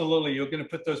 Absolutely. You're going to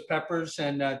put those peppers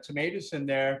and tomatoes in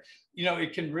there. You know,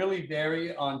 it can really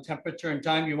vary on temperature and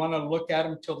time. You want to look at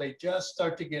them until they just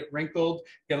start to get wrinkled,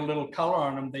 get a little color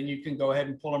on them. Then you can go ahead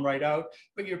and pull them right out.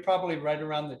 But you're probably right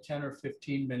around the 10 or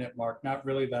 15 minute mark, not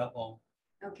really that long.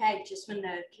 Okay, just when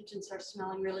the kitchen starts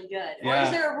smelling really good. Yeah. Or is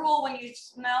there a rule when you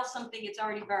smell something, it's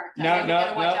already burnt? No,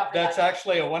 that's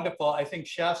actually a wonderful. I think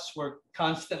chefs were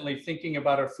constantly thinking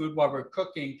about our food while we're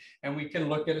cooking, and we can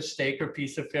look at a steak or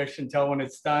piece of fish and tell when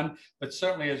it's done. But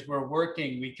certainly as we're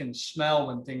working, we can smell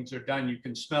when things are done. You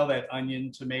can smell that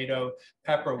onion, tomato,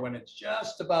 pepper when it's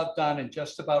just about done and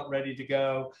just about ready to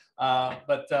go.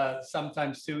 But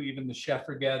sometimes too, even the chef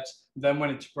forgets. Then when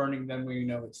it's burning, then we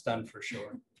know it's done for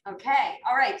sure. Okay,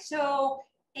 all right. So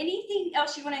anything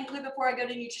else you want to include before I go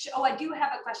to nutrition? Oh, I do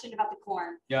have a question about the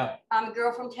corn. Yeah. I'm a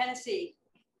girl from Tennessee,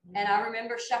 and I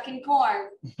remember shucking corn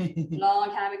a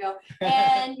long time ago.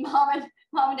 And mom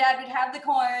and dad would have the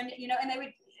corn, you know, and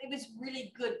it was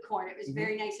really good corn. It was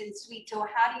very nice and sweet. So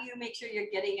how do you make sure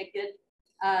you're getting a good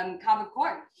cob of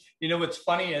corn. You know, what's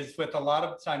funny is with a lot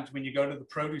of times when you go to the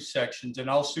produce sections, and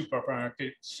all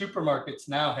supermarkets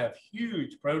now have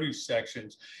huge produce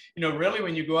sections. You know, really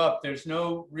when you go up, there's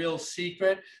no real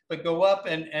secret, but go up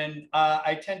and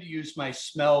I tend to use my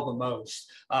smell the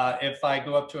most. If I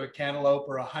go up to a cantaloupe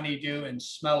or a honeydew and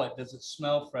smell it, does it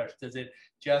smell fresh? Does it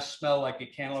just smell like a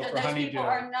cantaloupe or honeydew? Those people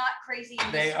are not crazy.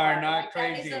 They are not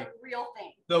crazy. That is a real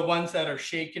thing. The ones that are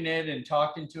shaking it and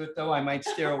talking to it, though, I might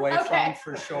steer away from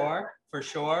for sure. For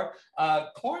sure.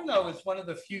 Corn, though, is one of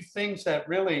the few things that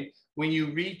really, when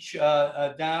you reach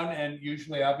down, and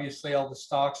usually, obviously, all the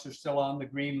stalks are still on the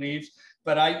green leaves,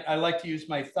 but I like to use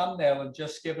my thumbnail and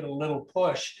just give it a little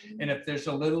push. And if there's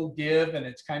a little give and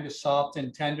it's kind of soft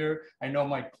and tender, I know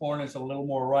my corn is a little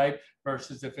more ripe,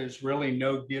 versus if there's really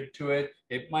no give to it,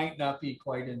 it might not be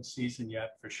quite in season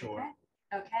yet, for sure.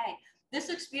 Okay. This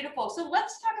looks beautiful. So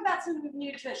let's talk about some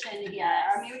nutrition here.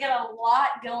 I mean, we got a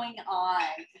lot going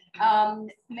on.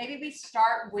 Maybe we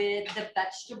start with the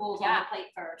vegetables on the plate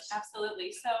first.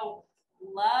 Absolutely. So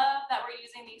love that we're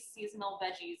using these seasonal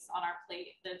veggies on our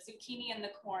plate. The zucchini and the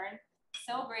corn,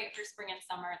 so great for spring and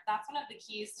summer. That's one of the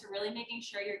keys to really making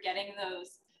sure you're getting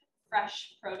those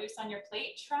fresh produce on your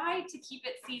plate. Try to keep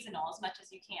it seasonal as much as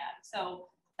you can. So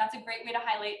that's a great way to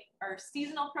highlight our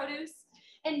seasonal produce.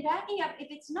 And backing up, if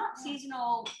it's not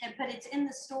seasonal, but it's in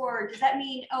the store, does that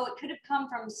mean, oh, it could have come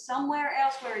from somewhere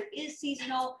else where it is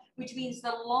seasonal, which means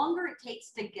the longer it takes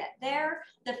to get there,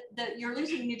 you're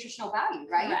losing nutritional value,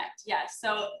 right? Correct, yes.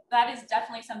 So that is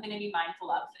definitely something to be mindful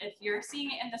of. If you're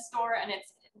seeing it in the store and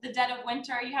it's the dead of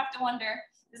winter, you have to wonder,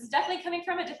 this is definitely coming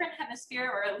from a different hemisphere,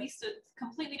 or at least a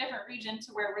completely different region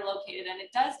to where we're located. And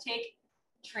it does take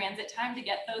transit time to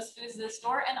get those foods to the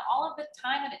store, and all of the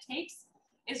time that it takes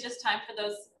is just time for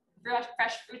those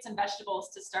fresh fruits and vegetables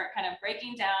to start kind of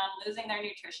breaking down, losing their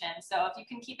nutrition. So if you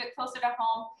can keep it closer to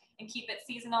home and keep it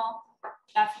seasonal,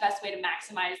 that's the best way to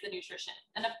maximize the nutrition.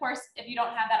 And of course, if you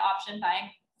don't have that option, buying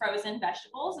frozen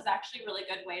vegetables is actually a really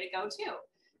good way to go too,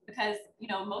 because you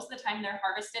know most of the time they're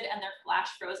harvested and they're flash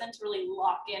frozen to really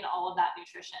lock in all of that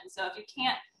nutrition. So if you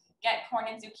can't get corn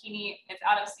and zucchini, if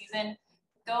out of season,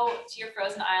 go to your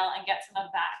frozen aisle and get some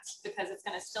of that, because it's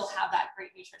going to still have that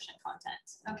great nutrition content.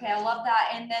 Okay, I love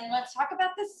that. And then let's talk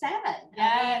about the salmon.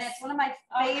 Yes. I mean, it's one of my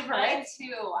favorites.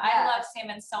 Mine too. I love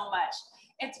salmon so much.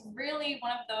 It's really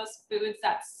one of those foods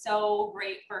that's so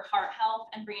great for heart health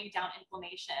and bringing down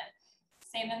inflammation.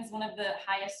 Salmon's one of the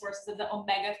highest sources of the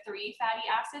omega-3 fatty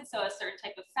acids, so a certain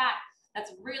type of fat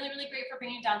that's really, really great for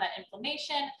bringing down that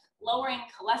inflammation, lowering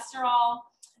cholesterol.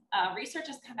 Research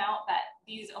has come out that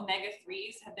these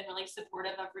omega-3s have been really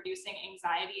supportive of reducing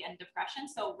anxiety and depression,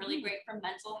 so really great for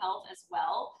mental health as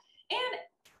well. And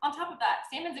on top of that,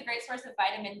 salmon's a great source of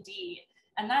vitamin D,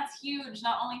 and that's huge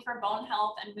not only for bone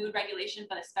health and mood regulation,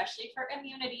 but especially for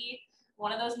immunity.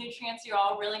 One of those nutrients you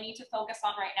all really need to focus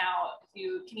on right now. If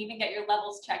you can even get your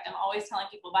levels checked, I'm always telling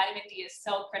people vitamin D is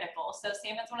so critical. So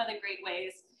salmon's one of the great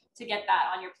ways to get that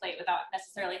on your plate without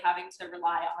necessarily having to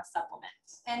rely on a supplement.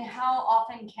 And how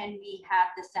often can we have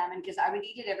the salmon? Because I would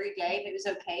eat it every day if it was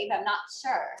okay, but I'm not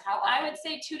sure. How often? I would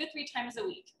say 2 to 3 times a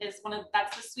week is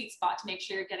that's the sweet spot to make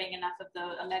sure you're getting enough of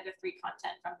the omega-3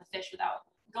 content from the fish without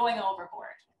going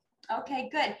overboard. Okay,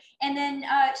 good. And then,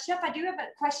 Chef, I do have a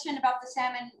question about the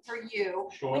salmon for you.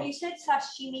 Sure. When you said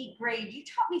sashimi grade, you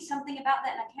taught me something about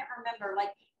that, and I can't remember. Like,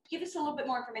 give us a little bit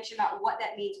more information about what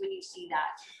that means when you see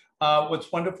that.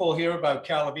 What's wonderful here about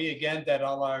Cal-a-Vie, again, that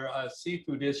all our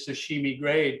seafood is sashimi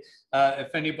grade.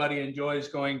 If anybody enjoys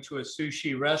going to a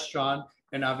sushi restaurant,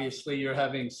 and obviously you're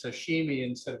having sashimi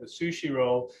instead of a sushi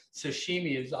roll,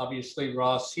 sashimi is obviously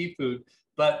raw seafood,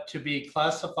 but to be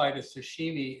classified as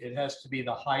sashimi, it has to be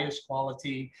the highest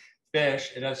quality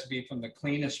fish. It has to be from the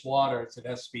cleanest waters. It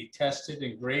has to be tested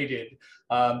and graded.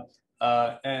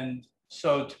 And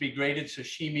so to be graded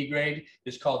sashimi grade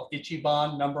is called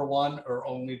Ichiban #1 or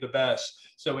only the best.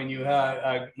 So when you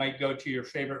might go to your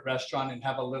favorite restaurant and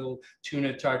have a little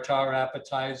tuna tartare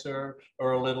appetizer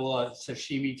or a little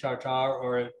sashimi tartare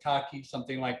or a taki,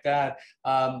 something like that,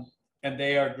 and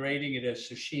they are grading it as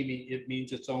sashimi, it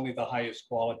means it's only the highest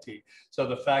quality. So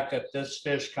the fact that this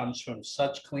fish comes from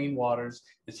such clean waters,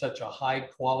 it's such a high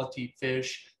quality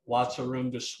fish, lots of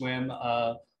room to swim,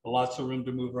 lots of room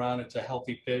to move around. It's a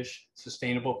healthy fish,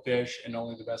 sustainable fish, and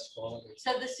only the best quality.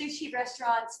 So the sushi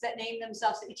restaurants that name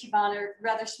themselves Ichiban are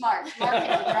rather smart marketing,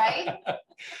 right?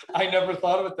 I never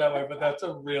thought of it that way, but that's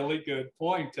a really good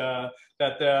point.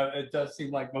 It does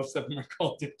seem like most of them are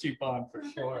called Ichiban for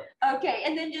sure. Okay,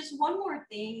 and then just one more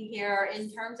thing here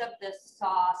in terms of the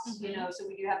sauce, you know, so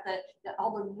we do have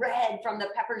all the red from the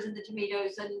peppers and the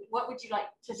tomatoes, and what would you like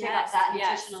to say about that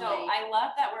nutritionally? So I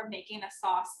love that we're making a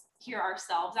sauce here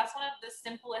ourselves. That's one of the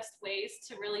simplest ways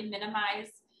to really minimize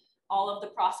all of the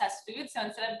processed food. So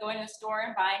instead of going to the store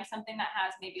and buying something that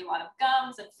has maybe a lot of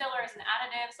gums and fillers and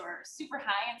additives or super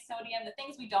high in sodium, the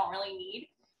things we don't really need,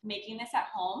 making this at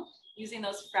home, using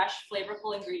those fresh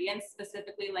flavorful ingredients,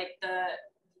 specifically like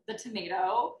the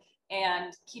tomato,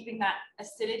 and keeping that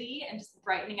acidity and just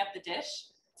brightening up the dish.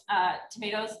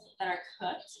 Tomatoes that are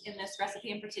cooked in this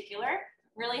recipe in particular,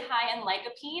 really high in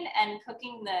lycopene, and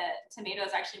cooking the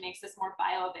tomatoes actually makes this more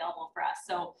bioavailable for us.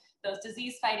 So those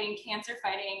disease-fighting,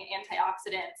 cancer-fighting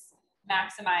antioxidants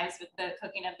maximize with the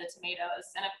cooking of the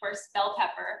tomatoes. And of course, bell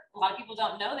pepper. A lot of people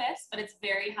don't know this, but it's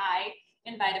very high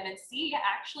in vitamin C,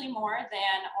 actually more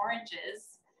than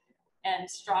oranges and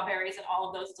strawberries and all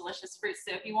of those delicious fruits.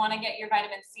 So if you want to get your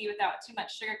vitamin C without too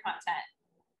much sugar content,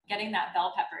 getting that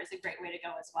bell pepper is a great way to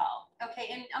go as well. Okay,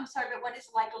 and I'm sorry, but what is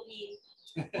lycopene?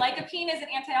 Lycopene is an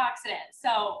antioxidant.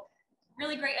 So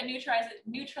really great at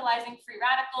neutralizing free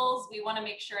radicals. We want to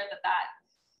make sure that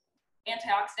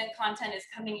antioxidant content is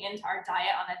coming into our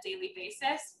diet on a daily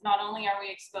basis. Not only are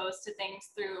we exposed to things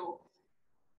through,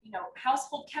 you know,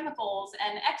 household chemicals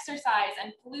and exercise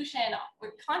and pollution,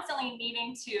 we're constantly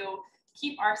needing to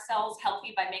keep our cells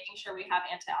healthy by making sure we have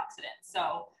antioxidants.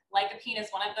 So lycopene is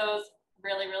one of those.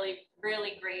 Really, really,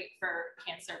 really great for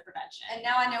cancer prevention. And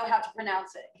now I know how to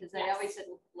pronounce it, because I always said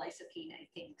lycopene, I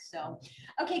think. So,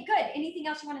 okay, good. Anything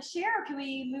else you want to share, or can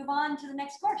we move on to the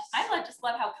next course? I just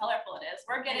love how colorful it is.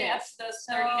 We're getting up to those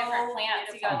 30 different plants.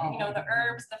 Beautiful. You got, you know, the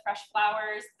herbs, the fresh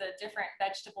flowers, the different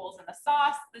vegetables in the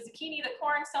sauce, the zucchini, the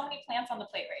corn, so many plants on the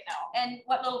plate right now. And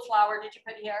what little flower did you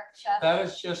put here, Chef? That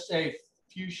is just a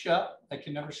fuchsia. I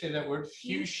can never say that word.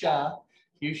 Fuchsia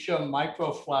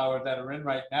microflower that are in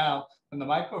right now. When the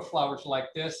microflowers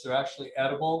like this, they're actually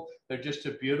edible. They're just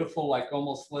a beautiful, like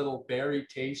almost little berry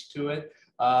taste to it.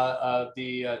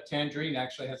 The tangerine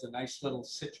actually has a nice little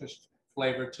citrus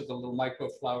flavor to the little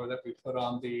microflower that we put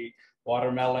on the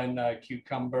watermelon,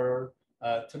 cucumber,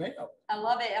 tomato. I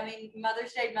love it. I mean,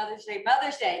 Mother's Day, Mother's Day,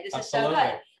 Mother's Day. This Absolutely. is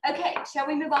so good. Okay, shall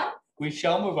we move on? We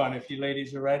shall move on. If you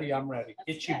ladies are ready, I'm ready.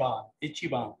 Ichiban,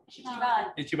 Ichiban,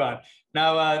 Ichiban.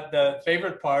 Now, the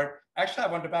favorite part, actually,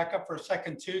 I wanted to back up for a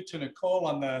second too to Nicole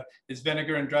on is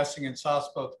vinegar and dressing and sauce,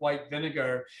 both white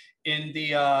vinegar. In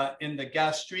the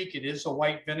gastrique, it is a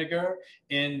white vinegar.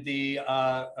 In the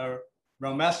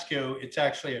Romescu, it's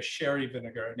actually a sherry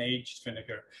vinegar, an aged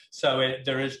vinegar. So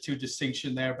there is two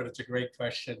distinction there, but it's a great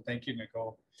question. Thank you,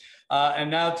 Nicole.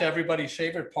 And now to everybody's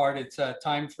favorite part, it's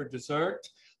time for dessert.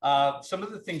 Some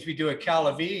of the things we do at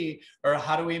Cal-a-Vie are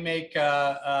how do we make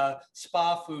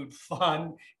spa food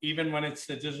fun, even when it's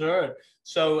the dessert.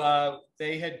 So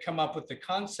they had come up with the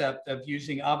concept of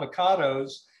using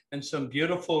avocados and some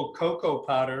beautiful cocoa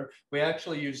powder. We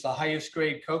actually use the highest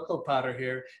grade cocoa powder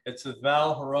here. It's the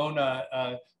Val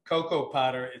Verona cocoa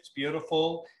powder. It's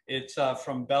beautiful. It's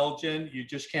from Belgium. You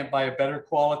just can't buy a better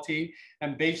quality.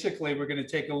 And basically, we're going to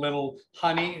take a little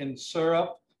honey and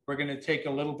syrup. We're going to take a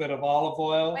little bit of olive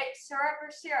oil. Wait, syrup or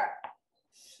syrup?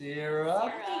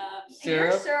 Syrup.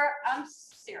 Syrup. Syrup. I'm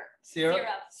syrup. Syrup.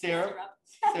 Syrup.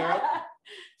 Syrup.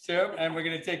 Syrup. And we're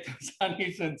going to take those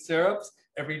honeys and syrups.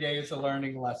 Every day is a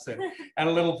learning lesson. And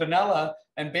a little vanilla.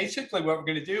 And basically what we're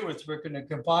going to do is we're going to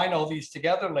combine all these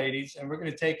together, ladies, and we're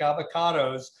going to take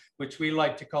avocados, which we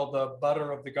like to call the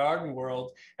butter of the garden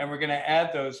world, and we're going to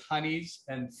add those honeys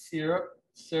and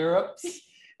syrups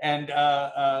and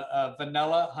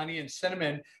vanilla, honey, and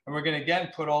cinnamon. And we're going to, again,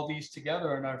 put all these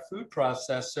together in our food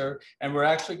processor, and we're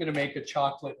actually going to make a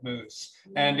chocolate mousse.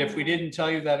 And if we didn't tell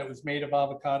you that it was made of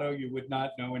avocado, you would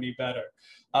not know any better.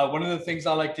 One of the things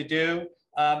I like to do,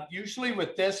 usually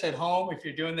with this at home, if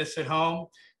you're doing this at home,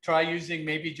 try using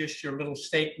maybe just your little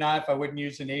steak knife. I wouldn't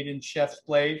use an 8-inch chef's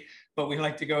blade, but we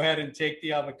like to go ahead and take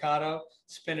the avocado,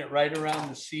 spin it right around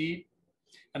the seed.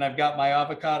 And I've got my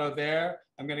avocado there.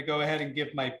 I'm going to go ahead and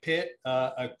give my pit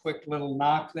a quick little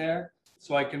knock there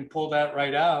so I can pull that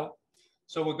right out.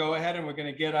 So we'll go ahead and we're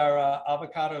going to get our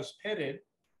avocados pitted.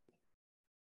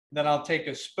 Then I'll take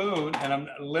a spoon and I'm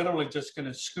literally just going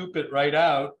to scoop it right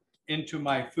out into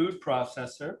my food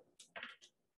processor.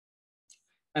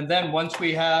 And then once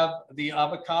we have the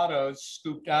avocados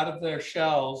scooped out of their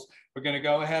shells, we're going to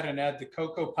go ahead and add the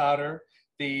cocoa powder,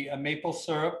 the maple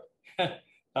syrup,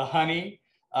 the honey,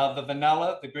 the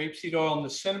vanilla, the grapeseed oil, and the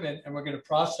cinnamon, and we're going to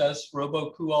process,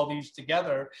 robo-cool all these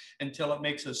together until it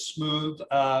makes a smooth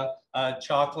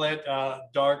chocolate,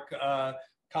 dark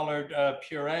colored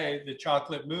puree, the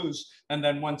chocolate mousse. And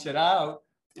then once it's out,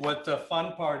 what the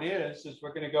fun part is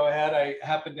we're going to go ahead. I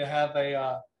happen to have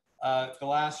a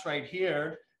glass right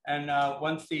here, and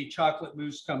once the chocolate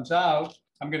mousse comes out,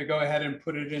 I'm going to go ahead and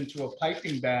put it into a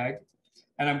piping bag,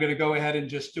 and I'm going to go ahead and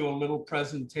just do a little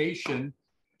presentation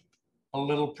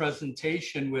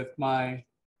with my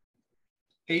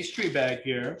pastry bag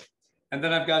here. And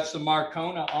then I've got some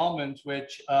Marcona almonds,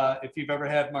 which if you've ever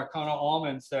had Marcona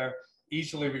almonds, they're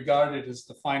easily regarded as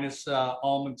the finest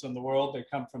almonds in the world. They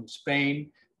come from Spain.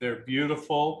 They're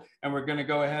beautiful. And we're going to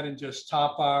go ahead and just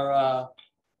top our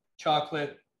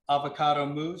chocolate avocado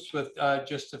mousse with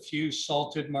just a few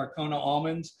salted Marcona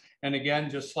almonds. And again,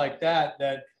 just like that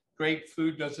great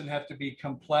food doesn't have to be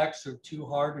complex or too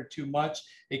hard or too much.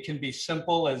 It can be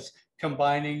simple as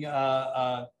combining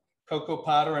cocoa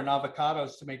powder and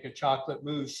avocados to make a chocolate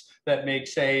mousse that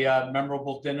makes a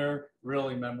memorable dinner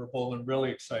really memorable and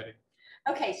really exciting.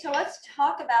 Okay, so let's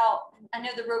talk about, I know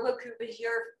the RoboCoop is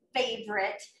your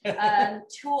favorite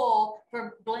tool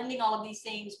for blending all of these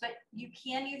things, but you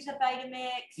can use a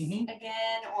Vitamix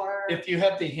again, or if you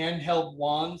have the handheld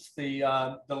wands, the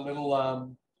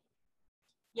little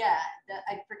yeah,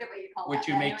 I forget what you call it. Which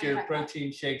you make your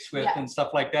protein shakes with and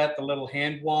stuff like that. The little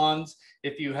hand wands.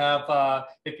 If you have a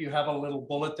little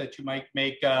bullet that you might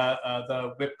make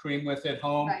the whipped cream with at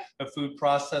home, a food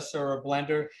processor or a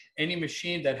blender, any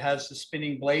machine that has the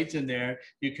spinning blades in there,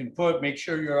 you can make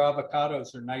sure your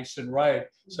avocados are nice and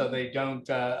ripe, so they don't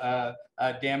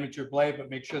damage your blade, but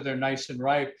make sure they're nice and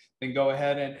ripe. Then go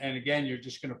ahead and again, you're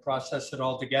just going to process it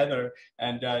all together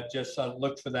and just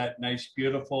look for that nice,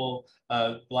 beautiful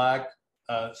black,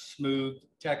 smooth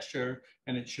texture,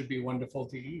 and it should be wonderful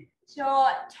to eat. So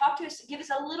talk to us, give us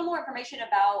a little more information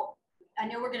about, I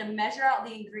know we're going to measure out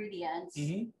the ingredients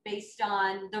based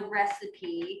on the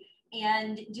recipe.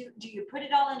 And do you put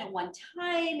it all in at one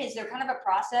time? Is there kind of a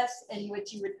process in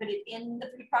which you would put it in the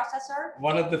food processor?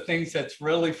 One of the things that's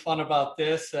really fun about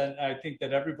this, and I think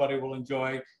that everybody will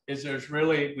enjoy, is there's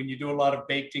really, when you do a lot of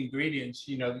baked ingredients,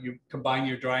 you know, you combine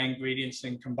your dry ingredients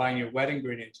and combine your wet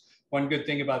ingredients. One good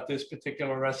thing about this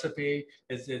particular recipe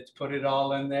is it's put it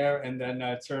all in there and then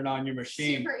turn on your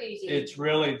machine. Super easy. It's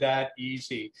really that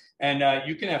easy. And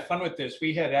you can have fun with this.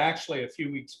 We had actually a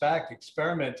few weeks back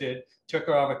experimented, took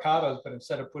our avocados, but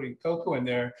instead of putting cocoa in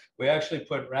there, we actually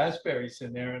put raspberries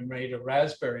in there and made a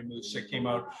raspberry mousse that came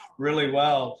out really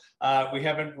well. We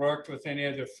haven't worked with any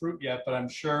other fruit yet, but I'm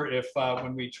sure if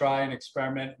when we try and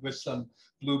experiment with some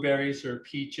blueberries or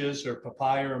peaches or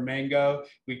papaya or mango,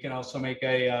 we can also make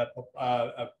a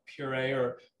puree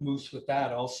or mousse with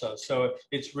that also. So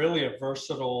it's really a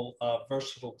versatile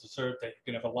dessert that you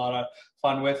can have a lot of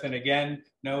fun with. And again,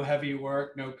 no heavy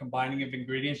work, no combining of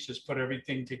ingredients, just put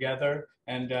everything together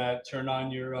and turn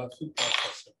on your food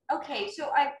processor. Okay,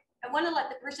 so I want to let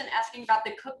the person asking about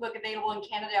the cookbook available in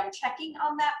Canada, I'm checking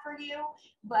on that for you,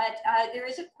 but there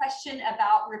is a question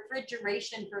about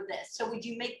refrigeration for this. So would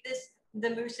you make the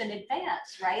mousse in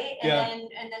advance, right? And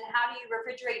then how do you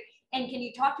refrigerate? And can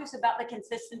you talk to us about the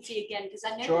consistency again? Because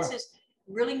I know this is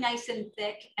really nice and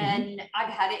thick, and I've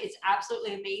had it. It's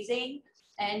absolutely amazing,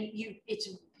 and it's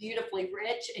beautifully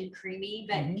rich and creamy.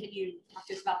 But can you talk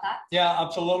to us about that? Yeah,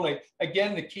 absolutely.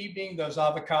 Again, the key being those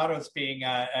avocados being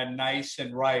nice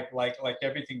and ripe, like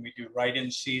everything we do, right in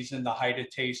season. The height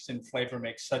of taste and flavor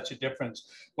makes such a difference.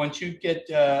 Once you get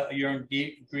your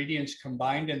ingredients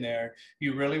combined in there,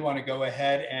 you really want to go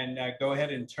ahead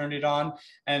and turn it on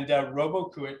and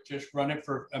robo-cook it. Just run it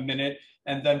for a minute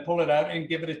and then pull it out and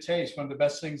give it a taste. One of the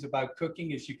best things about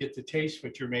cooking is you get to taste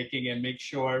what you're making and make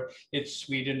sure it's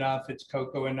sweet enough, it's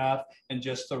cocoa enough, and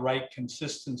just the right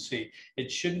consistency.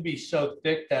 It shouldn't be so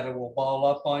thick that it will ball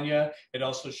up on you. It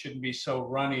also shouldn't be so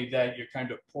runny that you're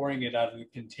kind of pouring it out of the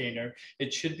container.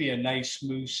 It should be a nice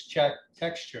mousse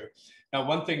texture. Now,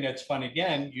 one thing that's fun,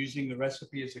 again, using the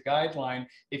recipe as a guideline,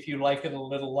 if you like it a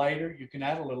little lighter, you can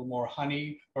add a little more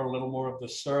honey or a little more of the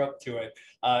syrup to it.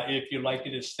 If you like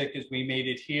it as thick as we made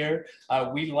it here,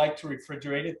 we like to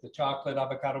refrigerate it. The chocolate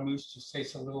avocado mousse just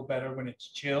tastes a little better when it's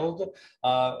chilled,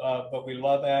 but we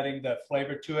love adding the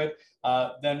flavor to it.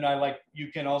 Then you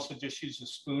can also just use a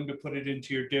spoon to put it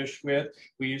into your dish with.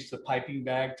 We use the piping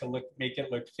bag to make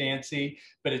it look fancy,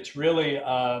 but it's really,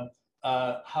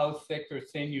 how thick or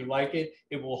thin you like it.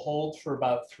 It will hold for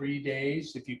about 3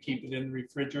 days if you keep it in the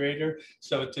refrigerator.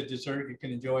 So it's a dessert you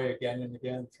can enjoy again and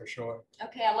again for sure.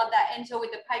 Okay, I love that. And so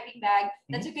with the piping bag,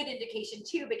 that's a good indication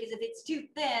too, because if it's too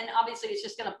thin, obviously it's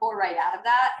just going to pour right out of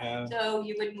that. So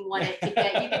you wouldn't want it to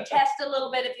get, you can test a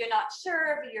little bit if you're not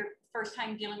sure, if you're first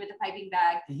time dealing with the piping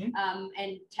bag,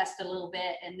 and test a little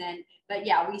bit. And then, but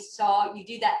yeah, we saw you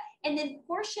do that. And then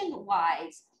portion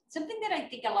wise, something that I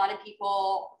think a lot of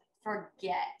people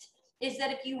forget is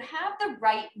that if you have the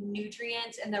right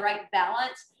nutrients and the right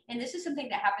balance, and this is something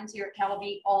that happens here at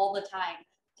Cal-a-Vie all the time,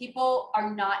 people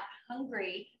are not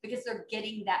hungry because they're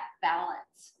getting that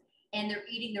balance and they're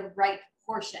eating the right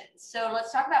portions. So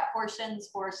let's talk about portions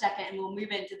for a second, and we'll move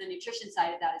into the nutrition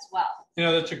side of that as well. You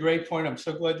know, that's a great point. I'm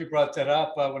so glad you brought that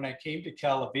up. When I came to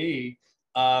Cal-a-Vie,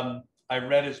 I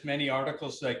read as many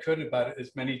articles as I could about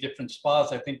as many different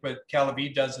spas. I think what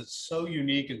Cal-a-Vie does is so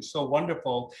unique and so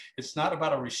wonderful. It's not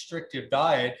about a restrictive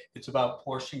diet. It's about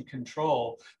portion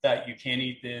control, that you can't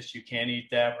eat this, you can't eat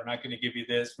that. We're not going to give you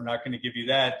this. We're not going to give you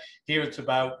that. Here it's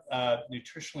about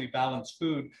nutritionally balanced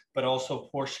food, but also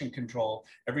portion control.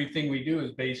 Everything we do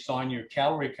is based on your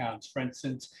calorie counts. For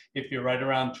instance, if you're right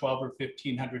around 12 or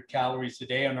 1,500 calories a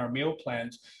day on our meal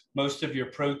plans, most of your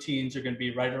proteins are going to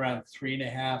be right around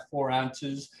 3.5, 4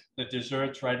 ounces. The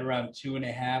desserts right around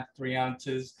 2.5, 3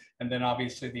 ounces. And then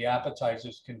obviously the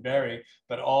appetizers can vary,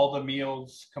 but all the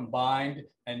meals combined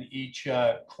and each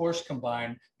course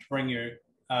combined to bring your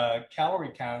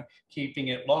calorie count, keeping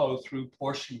it low through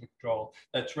portion control.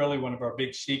 That's really one of our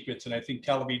big secrets. And I think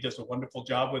Cal-a-Vie does a wonderful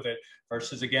job with it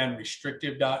versus, again,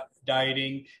 restrictive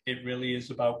dieting. It really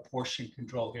is about portion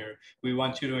control here. We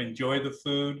want you to enjoy the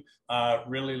food,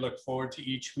 really look forward to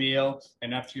each meal.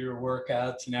 And after your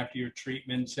workouts and after your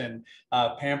treatments and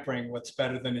pampering, what's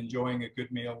better than enjoying a good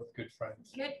meal with good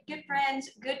friends? Good friends,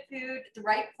 good food, the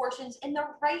right portions, and the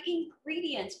right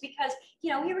ingredients. Because, you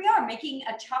know, here we are making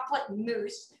a chocolate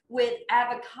mousse with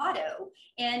avocado,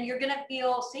 and you're going to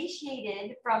feel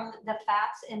satiated from the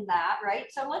fats in that,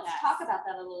 right? So let's talk about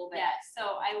that a little bit. Yes. So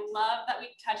I love that we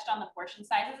touched on the portion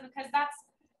sizes, because that's,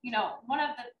 you know, one of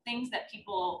the things that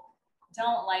people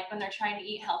don't like when they're trying to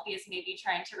eat healthy is maybe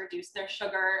trying to reduce their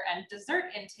sugar and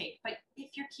dessert intake. But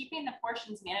if you're keeping the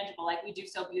portions manageable, like we do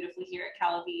so beautifully here at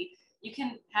Cal-a-Vie, you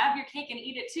can have your cake and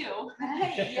eat it too.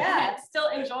 Right, yeah. And still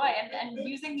enjoy. And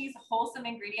using these wholesome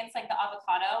ingredients like the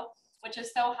avocado, which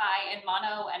is so high in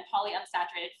mono and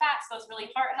polyunsaturated fats, those really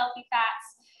heart healthy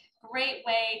fats, great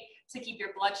way to keep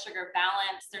your blood sugar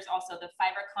balanced. There's also the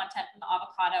fiber content from the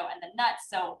avocado and the nuts.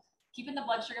 So keeping the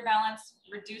blood sugar balance,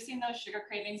 reducing those sugar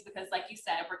cravings, because like you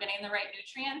said, if we're getting the right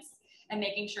nutrients and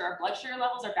making sure our blood sugar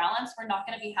levels are balanced, we're not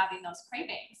going to be having those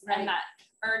cravings and that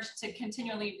urge to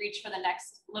continually reach for the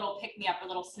next little pick-me-up or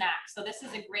little snack. So this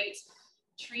is a great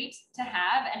treat to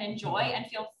have and enjoy and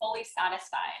feel fully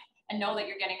satisfied and know that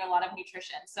you're getting a lot of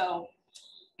nutrition. So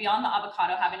beyond the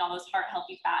avocado having all those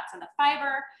heart-healthy fats and the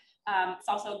fiber, it's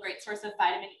also a great source of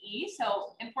vitamin E,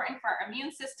 so important for our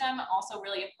immune system, also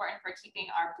really important for keeping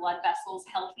our blood vessels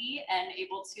healthy and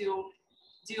able to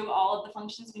do all of the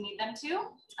functions we need them to.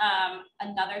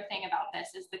 Another thing about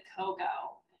this is the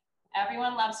cocoa.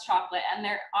 Everyone loves chocolate, and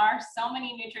there are so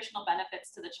many nutritional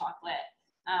benefits to the chocolate.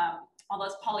 All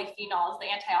those polyphenols,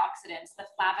 the antioxidants, the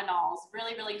flavanols,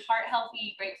 really, really heart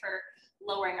healthy, great for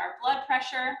lowering our blood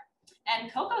pressure.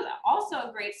 And cocoa is also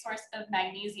a great source of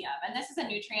magnesium. And this is a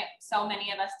nutrient so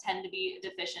many of us tend to be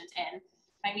deficient in.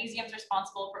 Magnesium is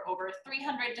responsible for over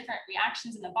 300 different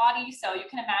reactions in the body. So you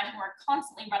can imagine we're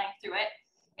constantly running through it.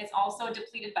 It's also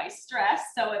depleted by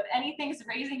stress. So if anything's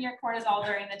raising your cortisol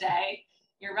during the day,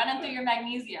 you're running through your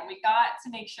magnesium. We got to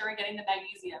make sure we're getting the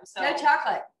magnesium. So go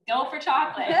chocolate. Go for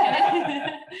chocolate.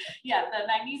 Yeah, the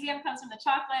magnesium comes from the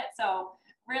chocolate. So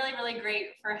really, really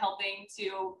great for helping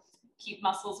to keep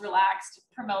muscles relaxed,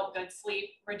 promote good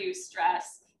sleep, reduce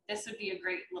stress. This would be a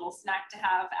great little snack to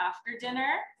have after dinner,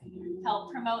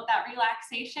 help promote that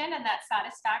relaxation and that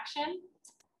satisfaction.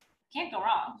 Can't go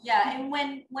wrong. Yeah, and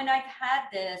when I've had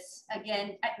this,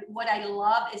 again, what I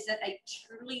love is that I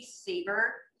truly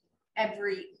savor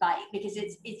every bite because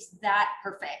it's that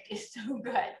perfect. It's so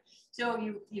good. So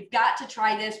you've got to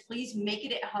try this. Please make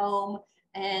it at home.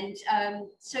 And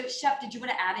so, Chef, did you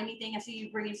want to add anything? I see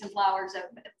you bringing some flowers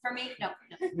for me. No.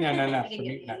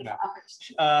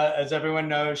 As everyone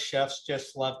knows, chefs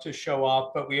just love to show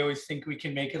off, but we always think we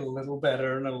can make it a little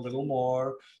better and a little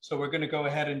more. So we're going to go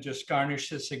ahead and just garnish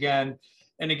this again.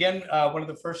 And again, one of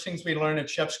the first things we learn at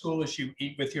chef school is you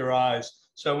eat with your eyes.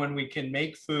 So when we can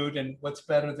make food, and what's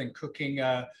better than cooking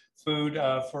food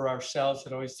for ourselves.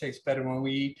 It always tastes better when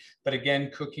we eat, but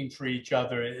again, cooking for each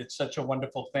other. It's such a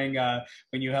wonderful thing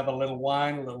when you have a little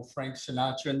wine, a little Frank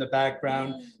Sinatra in the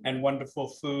background, and wonderful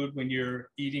food when you're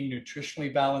eating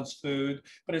nutritionally balanced food,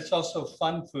 but it's also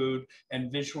fun food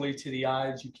and visually to the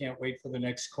eyes. You can't wait for the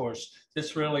next course.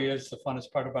 This really is the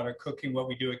funnest part about our cooking, what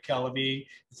we do at Cal-a-Vie.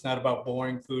 It's not about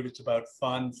boring food. It's about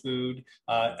fun food,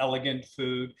 elegant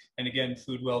food, and again,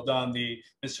 food well done. The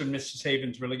Mr. and Mrs.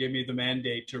 Havens really gave me the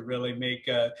mandate to really make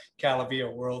Cal-a-Vie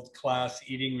a world-class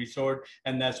eating resort,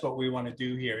 and that's what we want to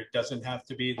do here. It doesn't have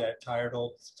to be that tired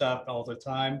old stuff all the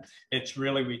time. It's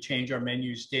really, we change our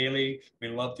menus daily. We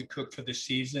love to cook for the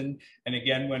season, and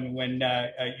again, when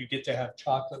you get to have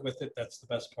chocolate with it, that's the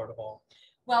best part of all.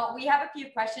 Well, we have a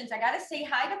few questions. I got to say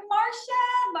hi to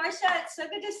Marcia. Marcia, it's so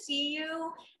good to see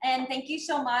you. And thank you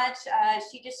so much.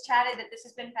 She just chatted that this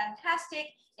has been fantastic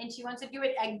and she wants to do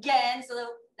it again. So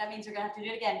that means we're going to have to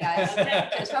do it again, guys.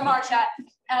 Just for Marcia.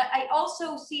 I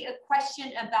also see a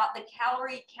question about the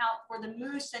calorie count for the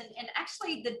mousse and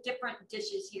actually the different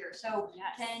dishes here. So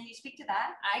yes. Can you speak to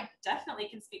that? I definitely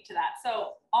can speak to that.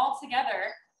 So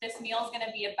altogether, this meal is going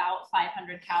to be about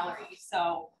 500 calories.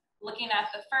 So looking at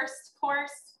the first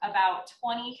course, about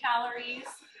 20 calories.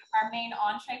 Our main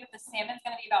entree with the salmon is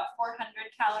going to be about 400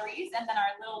 calories. And then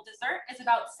our little dessert is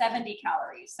about 70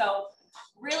 calories. So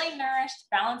really nourished,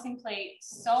 balancing plate,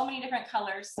 so many different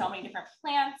colors, so many different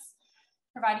plants,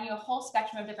 providing you a whole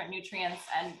spectrum of different nutrients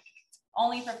and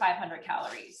only for 500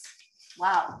 calories.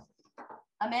 Wow.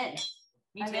 I'm in.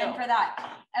 I'm in for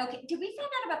that. Okay. Did we find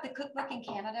out about the cookbook in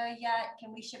Canada yet?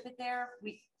 Can we ship it there?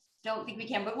 We don't think we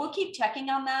can, but we'll keep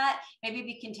checking on that. Maybe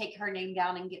we can take her name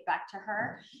down and get back to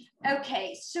her.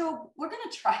 Okay, so we're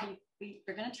gonna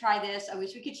try this. I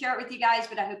wish we could share it with you guys,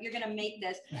 but I hope you're gonna make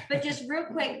this. But just real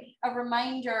quick, a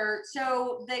reminder.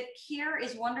 So the kheer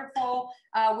is wonderful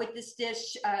with this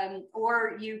dish,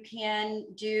 or you can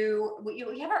do,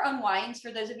 we have our own wines for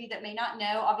those of you that may not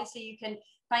know. Obviously you can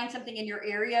find something in your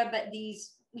area, but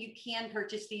you can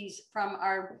purchase these from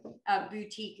our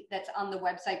boutique that's on the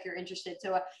website if you're interested.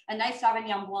 So a nice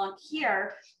Sauvignon Blanc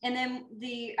here. And then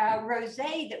the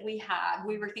rosé that we have,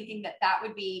 we were thinking that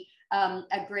would be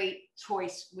a great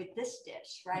choice with this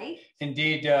dish, right?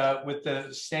 Indeed, with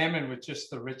the salmon, with just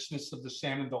the richness of the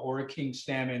salmon, the Ora King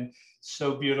salmon,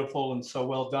 so beautiful and so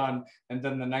well done. And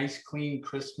then the nice clean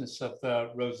crispness of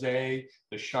the rosé,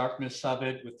 the sharpness of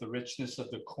it with the richness of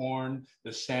the corn,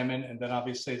 the salmon, and then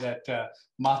obviously that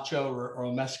macho or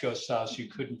romesco sauce, you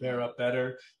couldn't pair up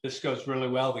better. This goes really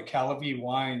well. The Cal-a-Vie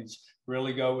wines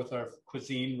really go with our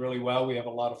cuisine really well. We have a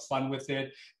lot of fun with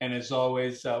it. And as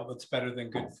always, what's better than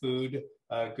good food?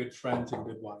 Good friends and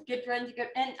good wine. Good friends, good.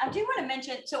 And I do want to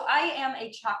mention, so I am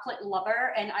a chocolate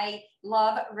lover and I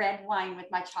love red wine with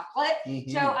my chocolate.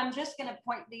 So I'm just going to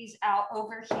point these out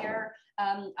over here.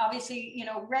 Obviously, you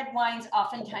know, red wines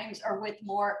oftentimes are with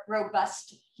more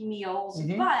robust meals,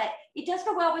 but it does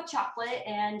go well with chocolate,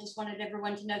 and just wanted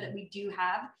everyone to know that we do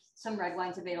have some red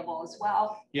wines available as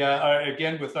well. Yeah,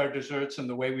 again, with our desserts and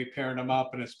the way we pair them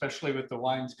up, and especially with the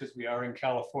wines, because we are in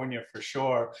California for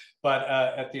sure. But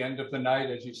at the end of the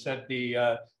night, as you said,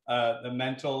 the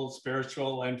mental,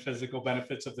 spiritual, and physical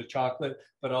benefits of the chocolate,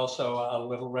 but also a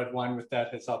little red wine with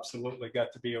that has absolutely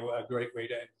got to be a great way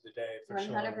to end the day. For 100%.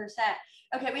 Sure.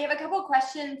 Okay, we have a couple of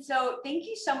questions. So thank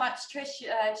you so much, Trish.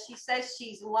 She says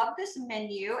she's loved this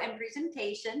menu and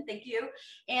presentation. Thank you.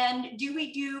 And do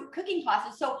we do cooking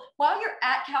classes? So while you're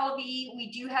at Cal-a-Vie,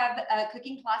 we do have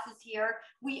cooking classes here.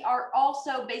 We are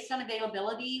also, based on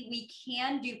availability, we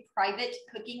can do private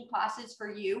cooking classes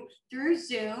for you through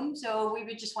Zoom. So we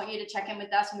would just want you to check in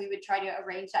with us and we would try to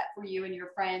arrange that for you and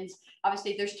your friends.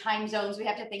 Obviously, there's time zones we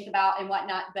have to think about and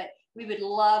whatnot, but we would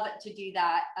love to do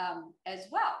that as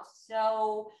well.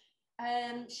 So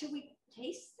should we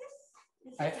taste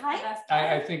this? Is it time?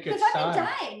 I think it's time. Because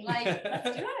I've been dying. Like,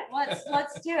 let's do it.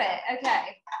 Let's do it. Okay.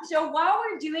 So while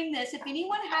we're doing this, if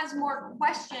anyone has more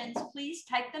questions, please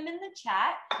type them in the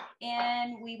chat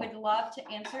and we would love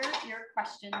to answer your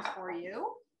questions for you.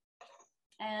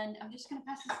 And I'm just going to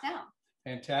pass this down.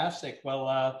 Fantastic. Well,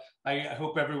 I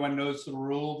hope everyone knows the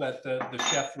rule that the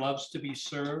chef loves to be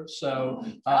served. So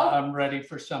I'm ready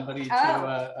for somebody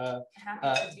to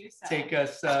take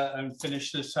us and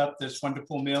finish this up, this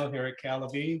wonderful meal here at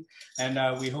Cal-a-Vie.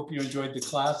 And we hope you enjoyed the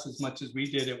class as much as we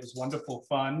did. It was wonderful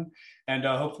fun. And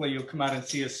hopefully you'll come out and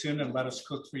see us soon and let us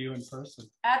cook for you in person.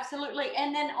 Absolutely.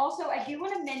 And then also I do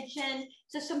want to mention,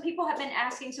 so some people have been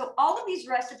asking, so all of these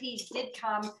recipes did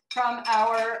come from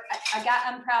our,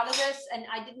 I'm proud of this, and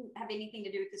I didn't have anything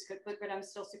to do with this cookbook, but I'm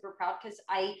still super proud because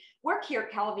I work here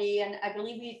at Cal-a-Vie and I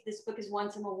believe this book has won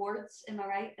some awards. Am I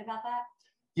right about that?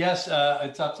 Yes,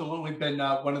 it's absolutely been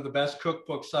one of the best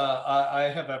cookbooks I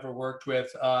have ever worked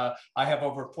with. I have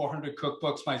over 400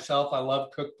 cookbooks myself. I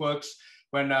love cookbooks.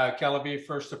 When Cal-a-Vie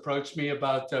first approached me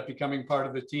about becoming part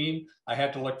of the team, I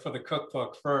had to look for the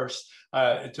cookbook first.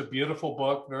 It's a beautiful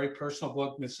book, very personal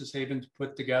book Mrs. Havens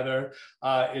put together.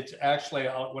 It's actually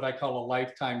what I call a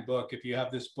lifetime book. If you have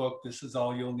this book, this is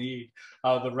all you'll need.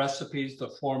 The recipes, the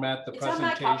format, the presentation.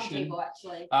 It's on my coffee table,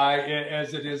 actually.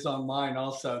 As it is on mine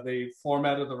also. The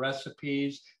format of the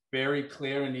recipes, very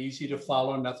clear and easy to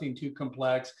follow, nothing too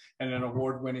complex, and an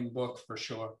award-winning book for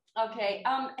sure. Okay,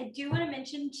 I do want to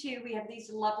mention too, we have these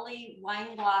lovely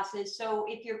wine glasses. So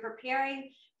if you're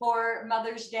preparing for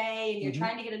Mother's Day and you're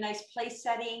trying to get a nice place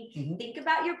setting, think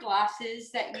about your glasses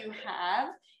that you have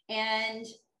and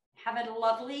have a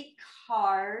lovely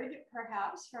card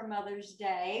perhaps for Mother's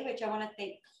Day, which I want to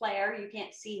thank Claire. You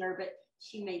can't see her, but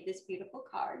she made this beautiful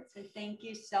card. So thank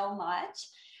you so much.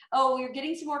 Oh, we're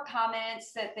getting some more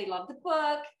comments that they love the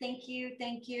book. Thank you.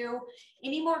 Thank you.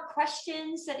 Any more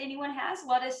questions that anyone has,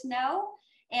 let us know.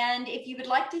 And if you would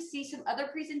like to see some other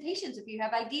presentations, if you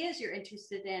have ideas you're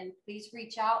interested in, please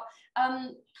reach out.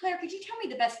 Claire, could you tell me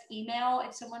the best email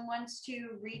if someone wants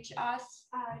to reach us?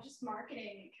 Just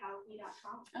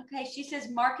marketing@cal-a-vie.com. Okay, she says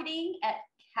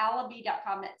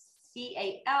marketing@cal-a-vie.com. That's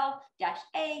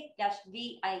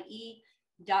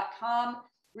CAL-A-VIE.com.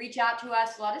 Reach out to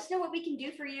us. Let us know what we can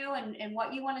do for you and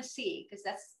what you want to see, because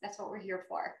that's what we're here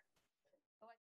for.